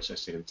language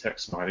processing and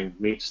text mining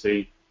meets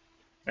the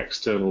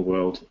external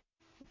world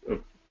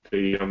of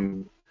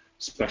the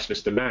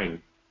specialist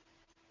domain.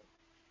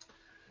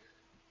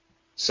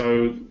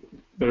 So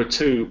there are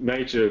two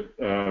major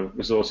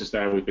resources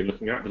there we've been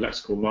looking at: the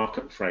lexical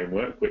markup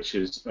framework, which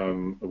is a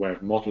way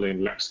of modeling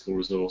lexical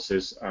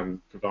resources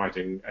and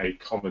providing a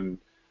common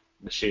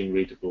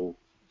machine-readable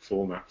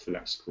format for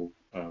lexical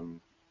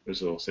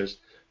resources.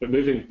 But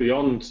moving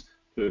beyond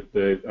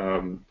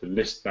the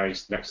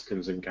list-based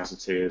lexicons and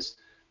gazetteers,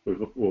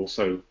 we're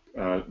also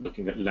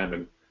looking at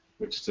Lemon,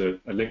 which is a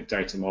linked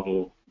data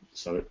model.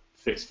 So it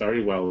fits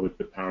very well with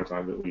the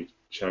paradigm that we've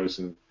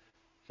chosen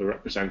for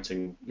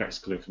representing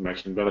lexical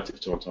information relative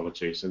to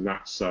ontologies, and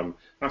that's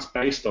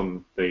based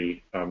on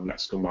the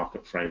lexical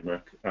markup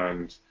framework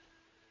and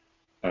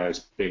is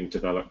being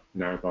developed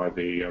now by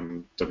the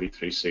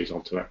W3C's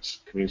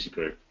OntoX community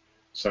group.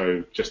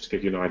 So just to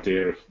give you an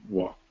idea of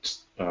what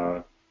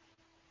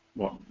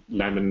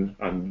Lemon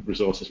and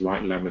resources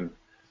like Lemon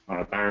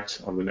are about,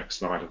 on the next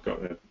slide I've got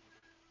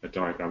a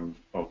diagram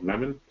of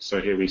Lemon.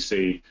 So here we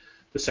see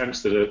the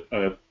sense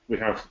that we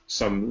have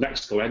some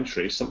lexical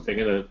entry, something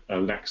in a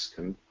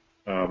lexicon.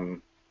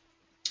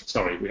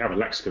 Sorry, we have a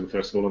lexicon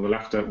first of all on the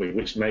left, don't we,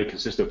 which may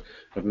consist of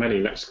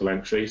many lexical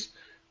entries,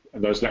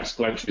 and those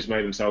lexical entries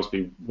may themselves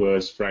be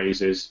words,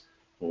 phrases,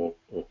 or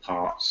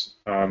parts.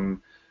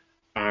 And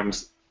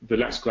the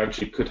lexical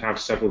entry could have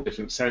several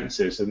different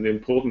senses, and the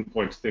important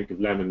point to think of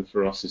Lemon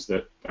for us is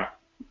that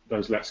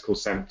those lexical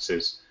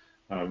senses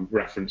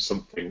reference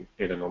something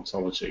in an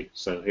ontology.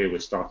 So here we're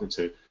starting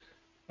to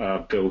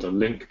build a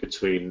link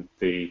between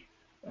the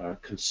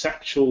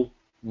conceptual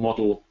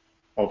model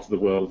of the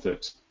world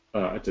that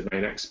a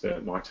domain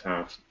expert might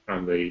have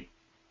and the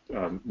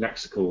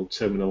lexical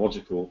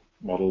terminological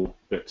model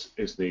that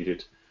is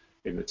needed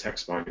in the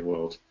text mining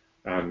world.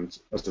 And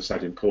as I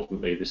said,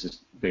 importantly, this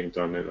is being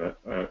done in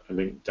a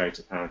linked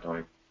data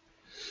paradigm.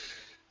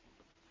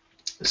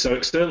 So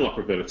external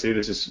operability,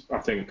 this is, I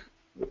think,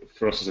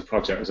 for us as a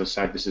project, as I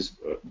said, this is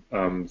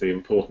the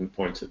important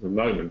point at the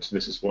moment.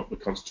 This is what we're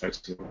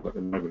concentrating on at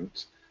the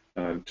moment,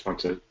 trying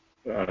to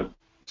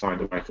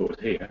find a way forward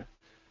here.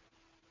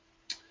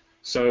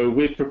 So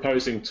we're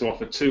proposing to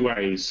offer two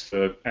ways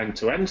for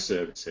end-to-end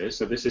services.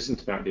 So this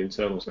isn't about the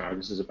internals now,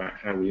 this is about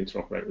how we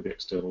interoperate with the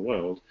external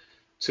world.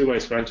 Two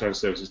ways for end-to-end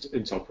services to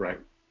interoperate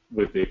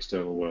with the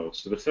external world.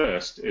 So the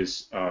first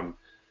is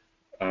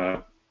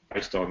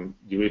based on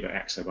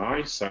UEMA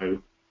XMI.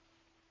 So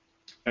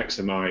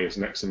XMI is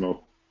an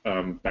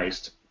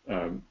XML-based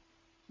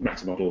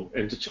metamodel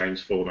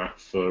interchange format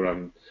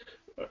for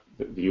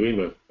the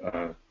UEMA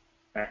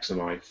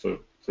XMI for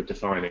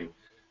defining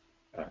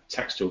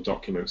textual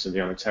documents and the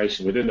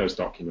annotation within those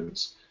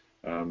documents,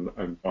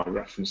 and by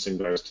referencing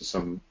those to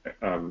some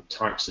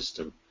type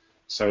system.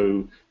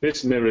 So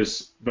this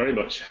mirrors very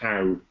much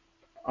how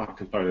our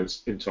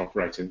components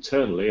interoperate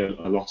internally.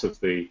 A lot of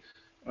the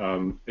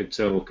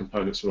internal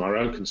components from our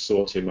own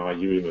consortium are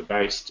UEMA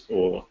based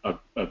or are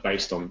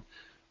based on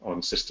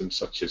systems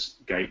such as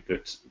Gate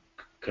that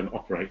can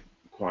operate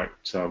quite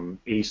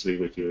easily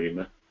with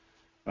UEMA.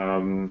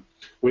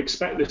 We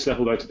expect this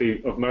level though to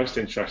be of most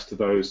interest to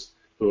those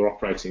who are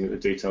operating at the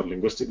detailed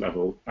linguistic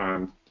level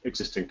and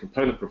existing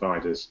component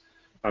providers,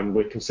 and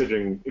we're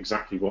considering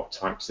exactly what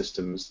type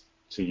systems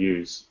to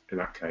use in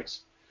that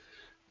case.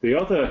 The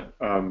other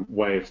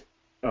way of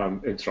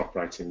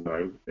interoperating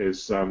though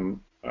is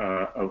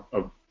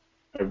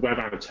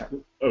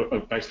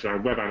based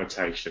around web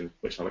annotation,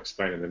 which I'll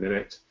explain in a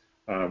minute.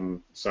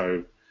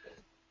 So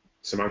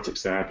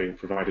semantics there being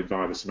provided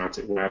via the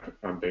semantic web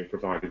and being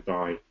provided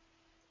by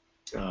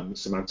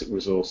semantic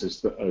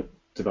resources that are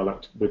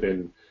developed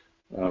within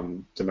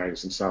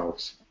domains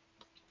themselves.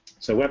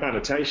 So web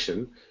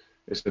annotation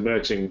is the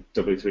emerging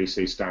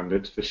W3C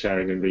standard for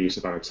sharing and reuse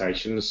of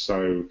annotations.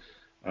 So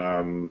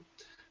and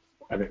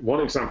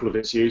one example of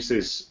its use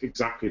is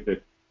exactly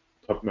the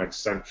PubMed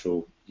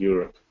Central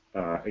Europe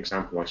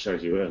example I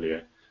showed you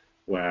earlier,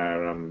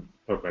 where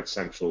PubMed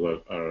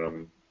Central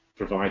are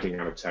providing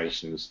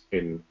annotations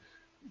in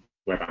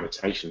web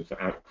annotation for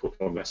output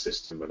from their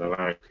system and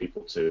allowing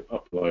people to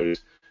upload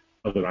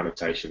other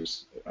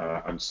annotations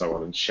and so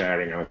on, and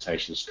sharing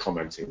annotations,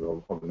 commenting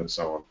on them and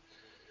so on.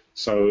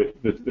 So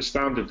the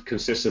standard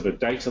consists of a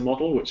data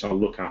model, which I'll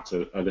look at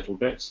a little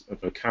bit, a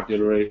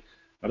vocabulary,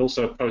 and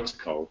also a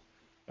protocol.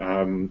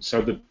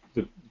 So the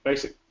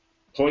basic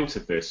point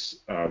of this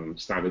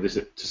standard is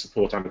to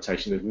support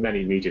annotation of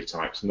many media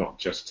types, not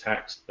just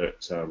text,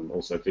 but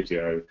also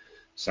video,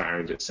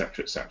 sound,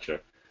 etc., etc.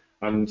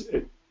 And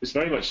it's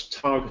very much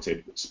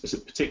targeted,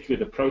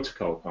 particularly the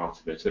protocol part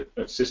of it,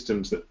 at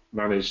systems that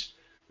manage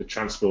the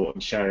transport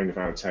and sharing of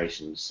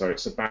annotations. So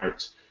it's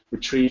about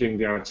retrieving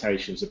the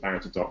annotations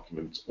about a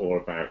document, or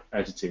about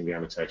editing the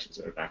annotations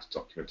that are about a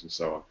document, and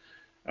so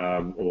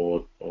on,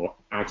 or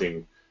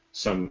adding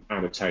some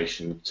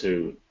annotation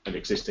to an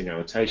existing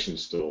annotation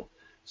store.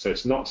 So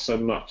it's not so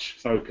much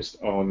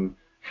focused on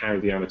how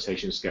the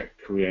annotations get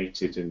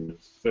created in the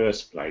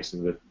first place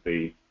and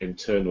the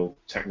internal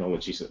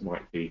technologies that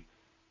might be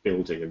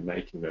building and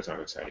making those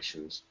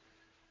annotations.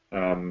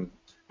 And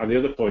the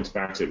other point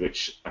about it,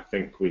 which I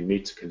think we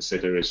need to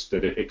consider, is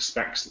that it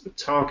expects that the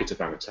target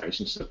of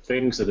annotations, so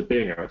things that are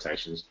being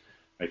annotations,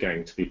 are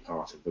going to be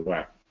part of the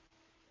web.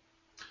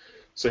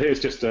 So here's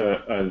just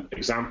an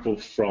example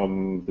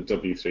from the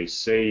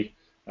W3C.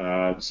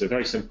 It's a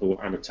very simple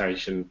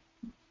annotation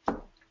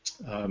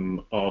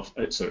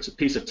so it's a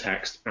piece of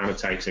text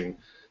annotating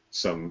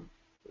some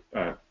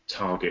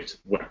target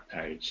web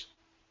page.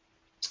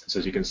 So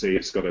as you can see,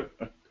 it's got a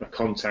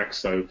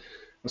context. So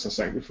as I was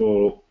saying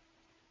before,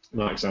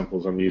 my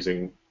examples, I'm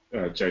using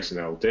JSON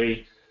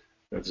LD.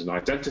 There's an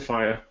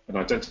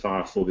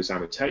identifier for this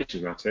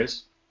annotation, that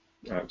is,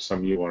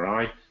 some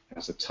URI. It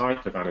has a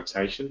type of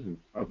annotation,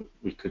 and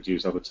we could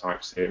use other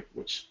types here,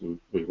 which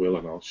we will,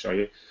 and I'll show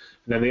you.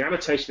 And then the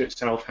annotation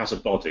itself has a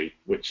body,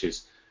 which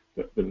is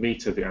the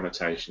meat of the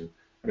annotation.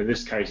 And in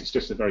this case, it's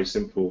just a very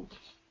simple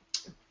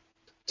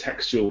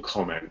textual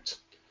comment.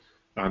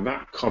 And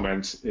that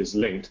comment is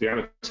linked, the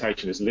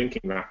annotation is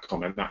linking that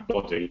comment, that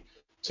body,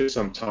 to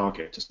some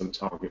target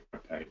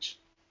web page.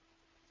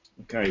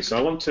 Okay, so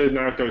I want to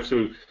now go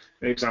through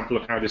an example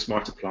of how this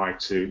might apply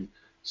to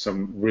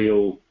some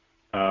real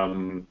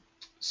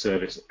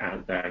service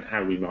out there, and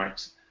how we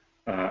might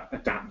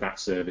adapt that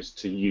service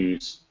to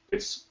use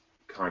this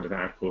kind of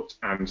output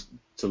and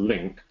to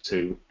link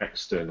to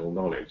external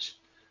knowledge.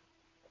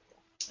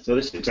 So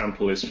this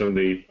example is from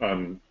the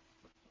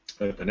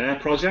OpenAir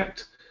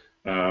project.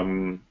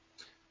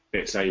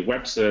 It's a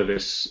web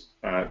service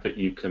that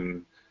you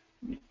can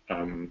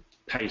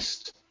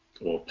paste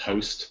or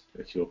post,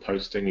 if you're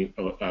posting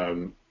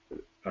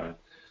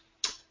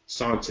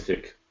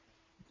scientific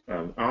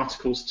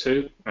articles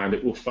to, and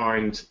it will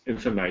find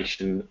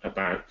information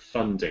about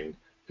funding.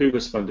 Who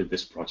has funded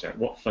this project?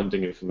 What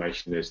funding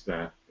information is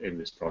there in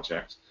this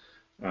project?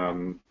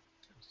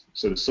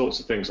 So the sorts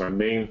of things I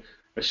mean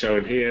are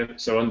shown here.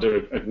 So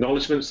under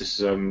acknowledgements, this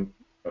is in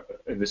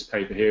this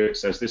paper here, it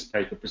says this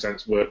paper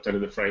presents work done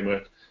in the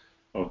framework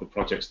of the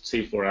project's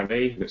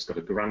T4ME, and it's got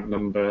a grant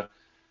number,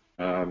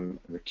 and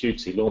the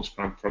QT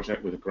Launchpad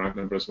project with a grant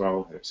number as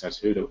well. And it says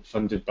who they were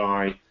funded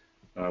by,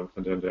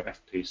 funded under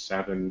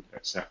FP7,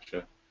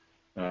 etc.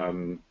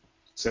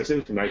 So it's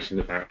information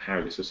about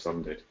how this was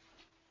funded.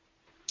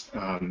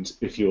 And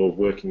if you're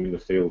working in the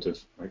field of,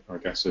 I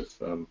guess, of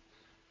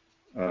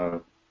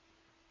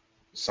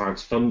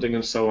science funding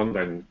and so on,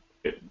 then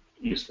it's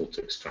useful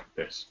to extract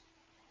this.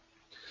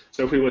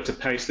 So if we were to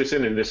paste this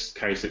in this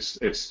case,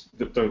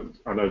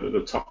 I know that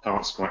the top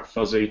part's quite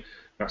fuzzy.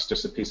 That's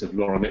just a piece of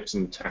lorem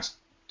ipsum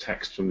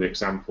text from the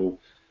example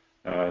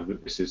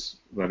that this is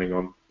running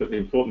on. But the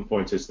important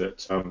point is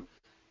that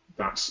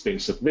that's been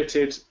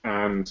submitted,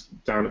 and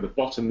down at the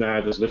bottom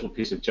there's a little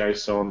piece of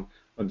JSON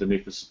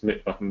underneath the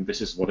submit button.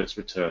 This is what it's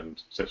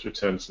returned. So it's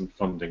returned some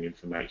funding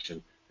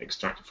information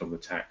extracted from the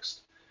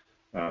text.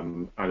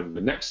 And in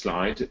the next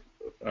slide,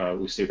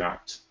 we see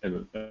that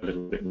in a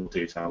little bit more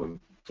detail and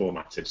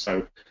formatted.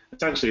 So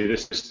essentially,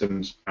 this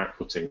system's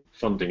outputting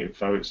funding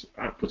info. It's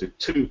outputted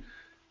two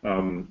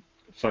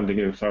funding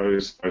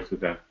infos, both with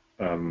their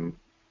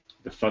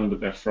the fund that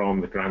they're from,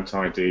 the grant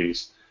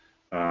IDs,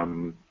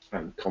 and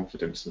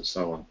confidence, and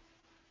so on.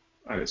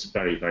 And it's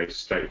very, very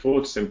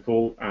straightforward,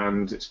 simple,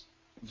 and it's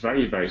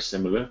very, very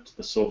similar to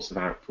the sorts of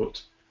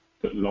output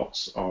that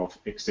lots of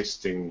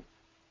existing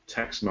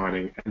text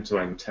mining,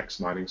 end-to-end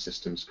text mining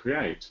systems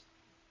create.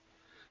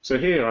 So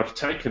here I've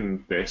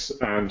taken this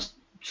and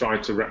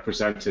tried to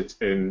represent it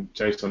in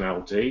JSON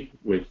LD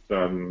with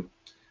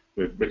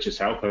Richard's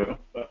help.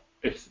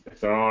 If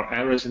there are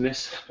errors in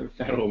this,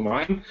 they're all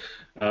mine.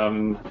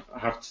 I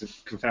have to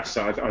confess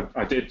that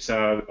I did,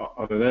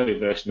 on an earlier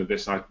version of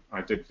this, I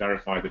did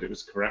verify that it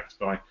was correct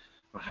by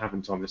I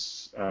haven't on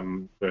this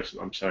version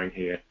I'm showing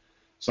here.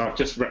 So I've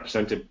just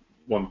represented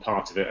one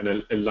part of it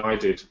and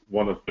elided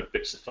one of the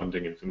bits of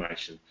funding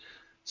information.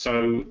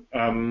 So,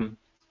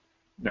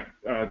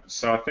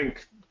 so I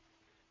think,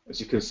 as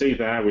you can see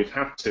there, we've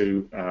had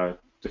to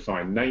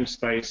define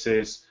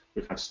namespaces,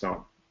 we've had to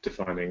start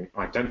defining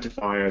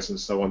identifiers and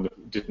so on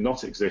that did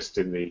not exist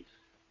in the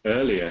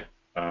earlier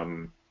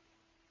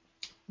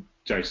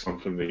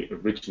JSON from the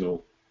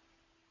original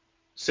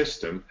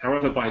system.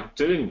 However, by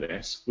doing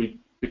this, we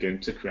begin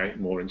to create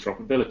more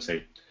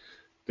interoperability.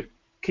 The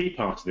key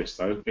part of this,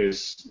 though,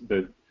 is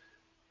the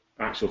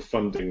actual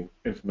funding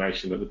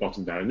information at the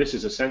bottom there. And this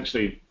is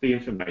essentially the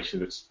information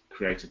that's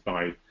created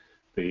by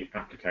the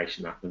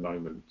application at the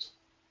moment.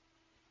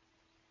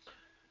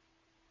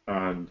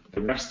 And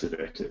the rest of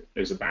it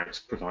is about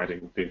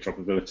providing the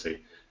interoperability.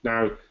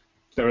 Now,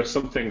 there are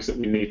some things that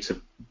we need to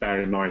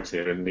bear in mind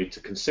here and need to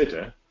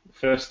consider. The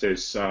first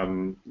is,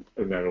 and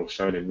they're all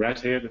shown in red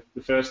here,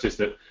 the first is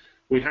that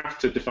we have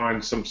to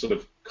define some sort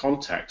of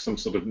context, some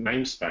sort of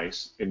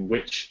namespace in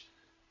which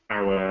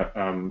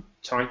our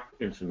type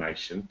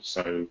information,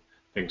 so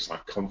things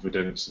like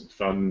confidence and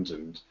fund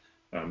and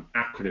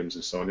acronyms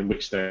and so on, in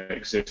which they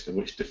exist and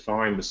which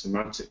define the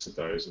semantics of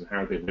those and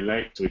how they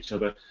relate to each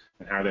other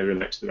and how they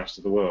relate to the rest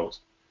of the world.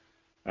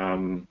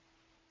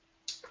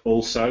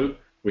 Also,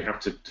 we have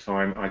to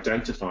define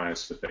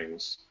identifiers for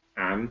things,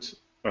 and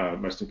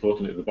most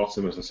importantly at the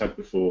bottom, as I said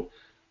before,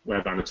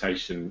 web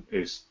annotation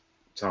is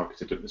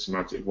targeted at the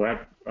semantic web.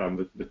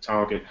 The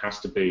target has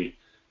to be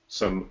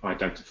some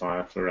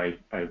identifier for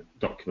a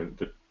document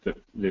that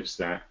lives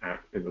there out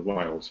in the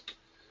wild.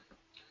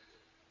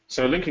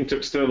 So linking to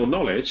external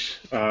knowledge,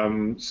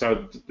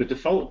 so the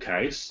default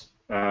case,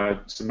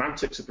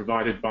 semantics are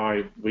provided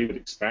by, we would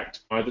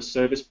expect, by the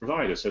service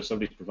provider. So if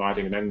somebody's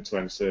providing an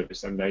end-to-end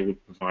service, then they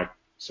would provide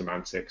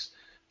semantics,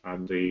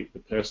 and the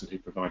person who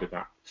provided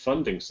that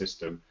funding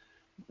system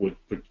would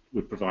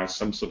provide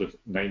some sort of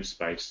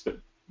namespace that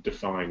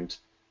defined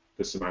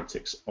the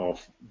semantics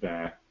of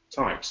their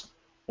types.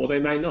 Or they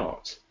may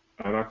not.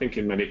 And I think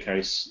in many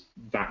cases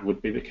that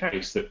would be the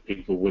case, that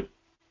people would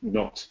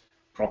not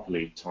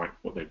properly type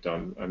what they've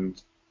done.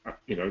 And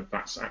you know,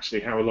 that's actually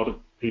how a lot of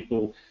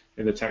people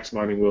in the text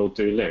mining world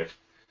do live.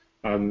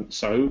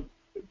 So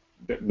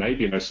there may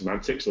be no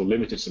semantics or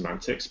limited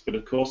semantics, but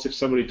of course if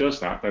somebody does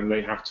that, then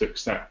they have to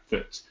accept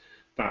that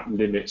that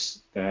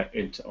limits their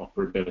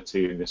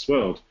interoperability in this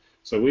world.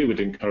 So we would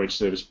encourage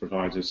service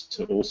providers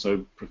to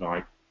also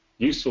provide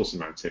useful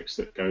semantics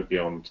that go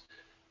beyond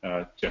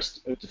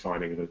just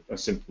defining a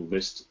simple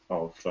list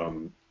of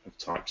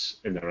types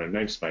in their own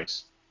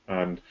namespace.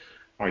 And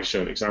I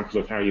show an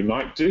example of how you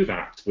might do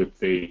that with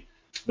the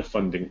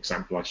funding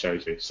example I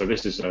showed you. So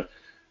this is a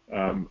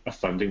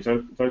funding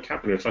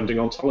vocabulary, a funding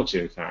ontology,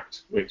 in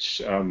fact,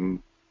 which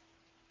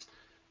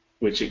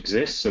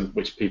exists and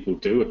which people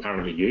do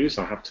apparently use.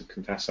 I have to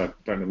confess I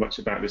don't know much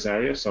about this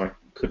area, so I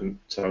couldn't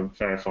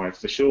verify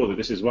for sure that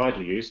this is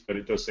widely used, but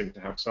it does seem to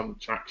have some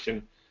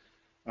traction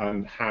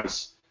and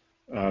has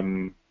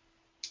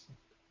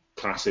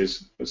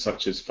classes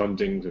such as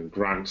funding and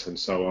grants and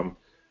so on,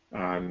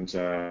 and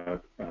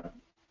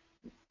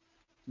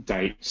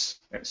dates,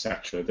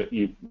 etc., that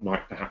you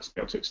might perhaps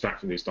be able to extract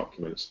from these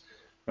documents.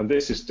 And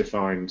this is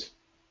defined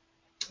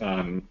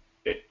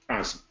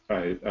as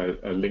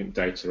a linked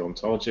data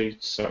ontology,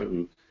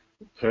 so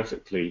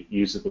perfectly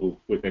usable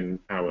within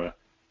our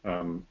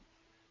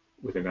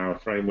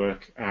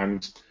framework.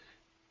 And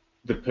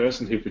the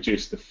person who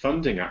produced the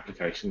funding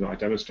application that I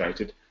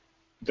demonstrated,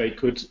 they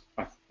could,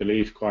 I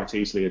believe, quite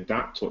easily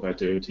adapt what they're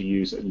doing to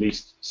use at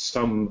least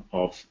some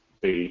of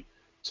the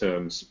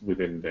terms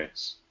within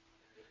this.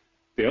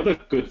 The other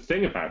good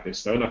thing about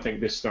this, though, and I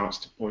think this starts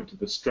to point to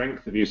the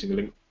strength of using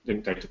a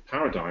linked data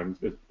paradigm,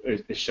 that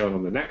is shown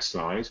on the next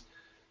slide,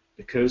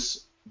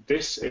 because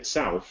this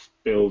itself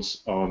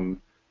builds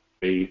on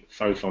the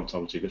FOF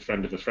ontology, the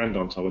friend of a friend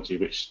ontology,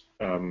 which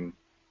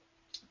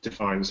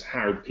defines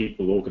how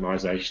people,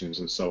 organizations,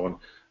 and so on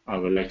are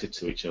related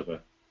to each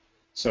other.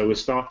 So we're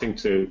starting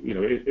to, you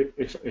know,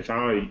 if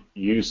our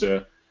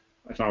user,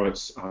 if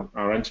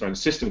our end-to-end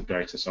system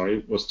creator,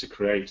 sorry, was to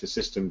create a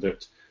system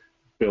that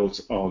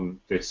built on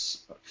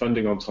this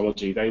funding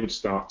ontology, they would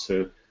start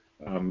to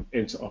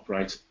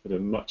interoperate at a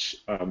much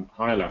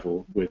higher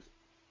level with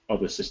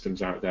other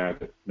systems out there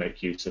that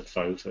make use of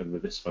FOF and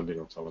with this funding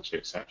ontology,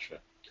 etc.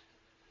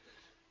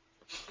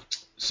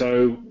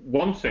 So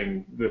one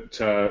thing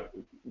that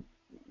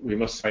we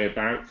must say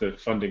about the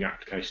funding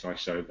application I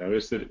showed, though,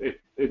 is that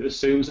it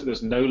assumes that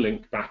there's no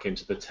link back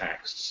into the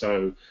text.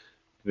 So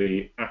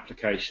the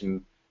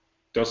application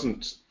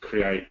doesn't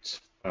create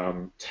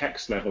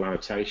text-level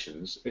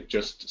annotations. It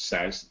just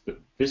says that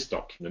this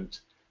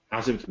document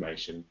has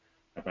information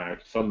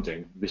about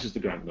funding. This is the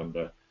grant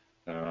number.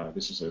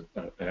 This is an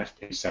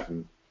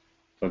FP7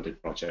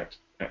 funded project,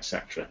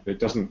 etc. It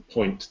doesn't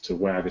point to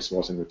where this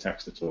was in the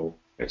text at all.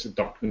 It's a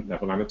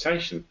document-level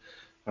annotation.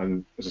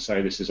 And as I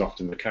say, this is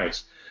often the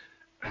case.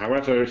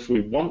 However, if we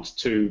want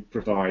to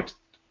provide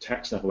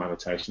text level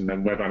annotation,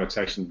 then web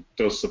annotation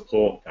does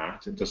support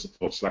that. It does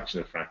support selection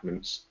of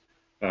fragments.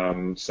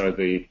 So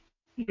the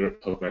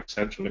Europe PubMed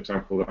Central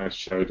example that I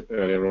showed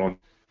earlier on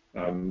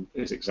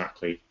is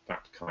exactly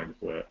that kind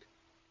of work.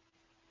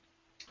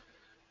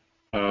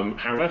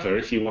 However,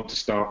 if you want to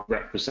start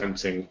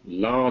representing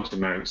large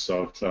amounts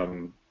of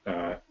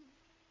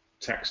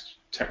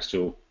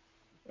textual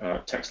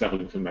text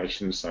level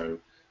information, so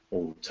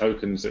all the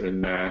tokens that are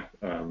in there,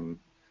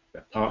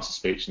 parts of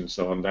speech and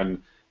so on,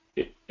 then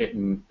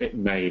it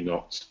may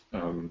not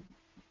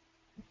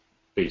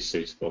be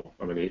suitable.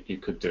 I mean, you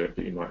could do it,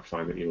 but you might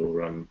find that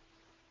you're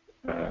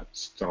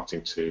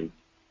starting to,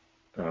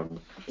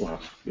 well,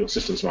 your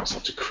systems might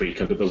start to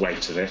creak under the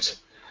weight of it.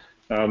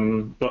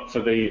 But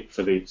certainly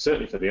for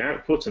the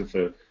output and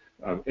for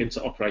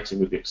interoperating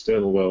with the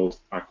external world,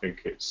 I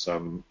think it's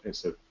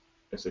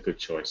a good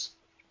choice.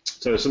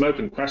 So there's some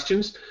open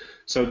questions.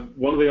 So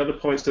one of the other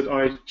points that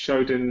I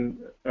showed in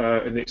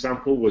the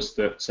example was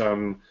that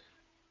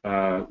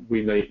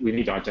we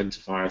need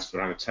identifiers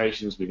for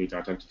annotations. We need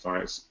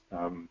identifiers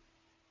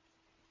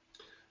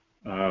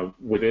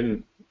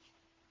within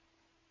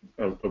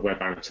a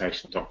web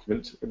annotation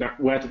document.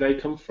 Where do they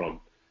come from?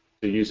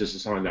 Do users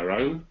assign their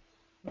own?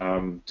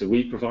 Do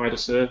we provide a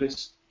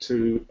service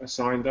to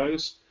assign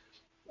those?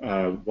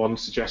 One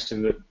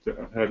suggestion that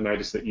I've heard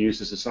made is that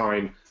users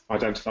assign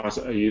identifiers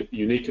that are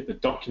unique at the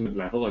document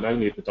level and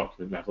only at the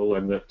document level,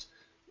 and that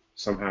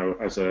somehow,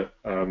 as if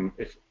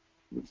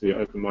the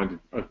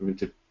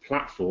OpenMinTeD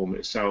platform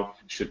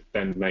itself should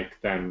then make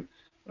them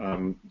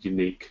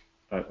unique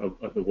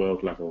at the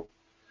world level.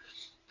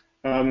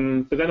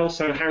 But then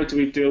also, how do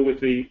we deal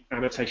with the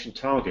annotation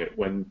target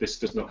when this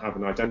does not have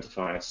an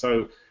identifier?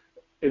 So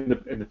in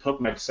the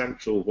PubMed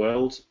Central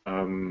world,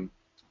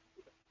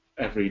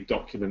 every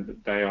document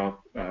that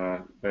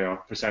they are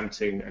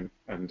presenting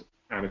and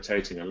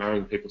annotating,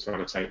 allowing people to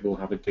annotate, will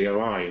have a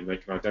DOI, and they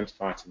can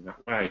identify it in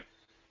that way.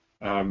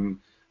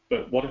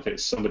 But what if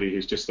it's somebody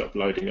who's just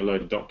uploading a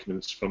load of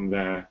documents from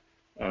their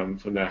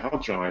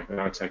hard drive and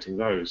annotating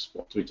those?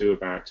 What do we do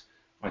about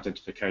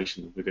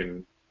identification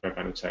within web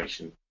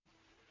annotation?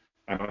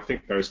 And I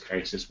think those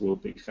cases will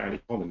be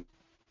fairly common.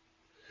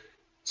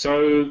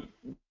 So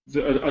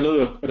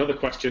another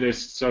question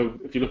is, so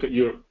if you look at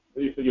Europe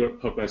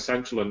PubMed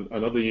Central and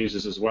other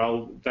users as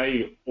well,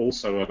 they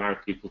also allow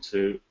people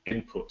to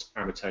input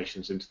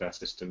annotations into their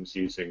systems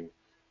using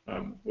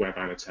web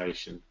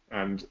annotation.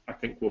 And I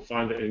think we'll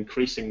find that an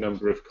increasing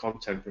number of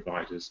content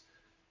providers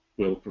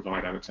will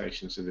provide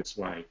annotations in this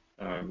way.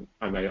 And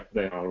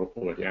they are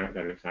already out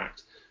there, in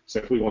fact. So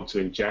if we want to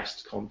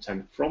ingest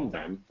content from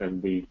them, then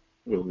we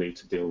will need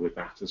to deal with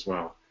that as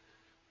well.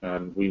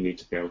 We need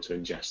to be able to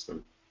ingest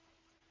them.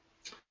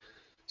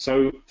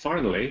 So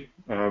finally,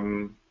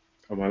 on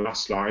my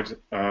last slide,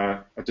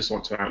 I just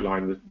want to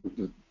outline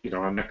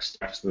our next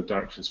steps and the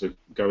directions we're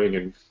going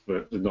in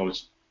for the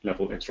knowledge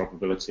level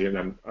interoperability, and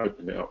then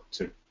open it up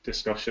to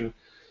discussion.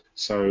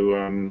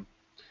 So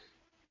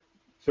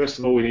first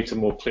of all, we need to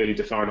more clearly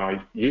define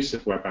our use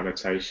of web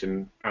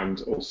annotation,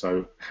 and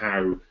also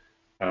how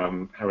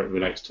it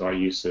relates to our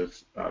use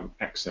of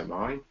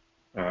XMI.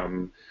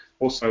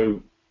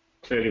 Also,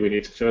 clearly we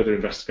need to further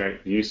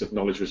investigate the use of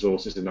knowledge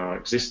resources in our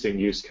existing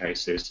use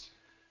cases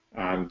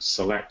and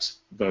select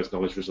those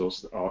knowledge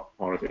resources that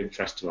are of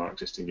interest to our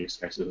existing use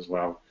cases as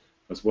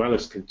well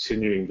as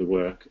continuing the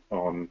work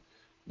on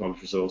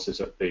knowledge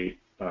resources at the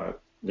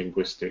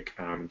linguistic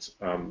and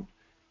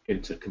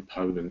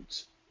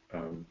intercomponent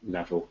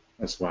level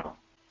as well.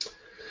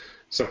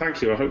 So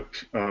thank you. I hope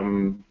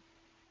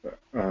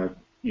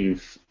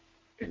you've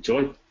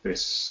enjoyed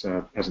this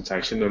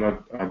presentation, and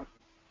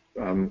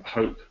I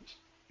hope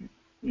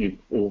you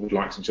all would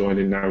like to join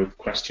in now with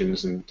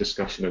questions and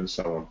discussion and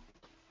so on.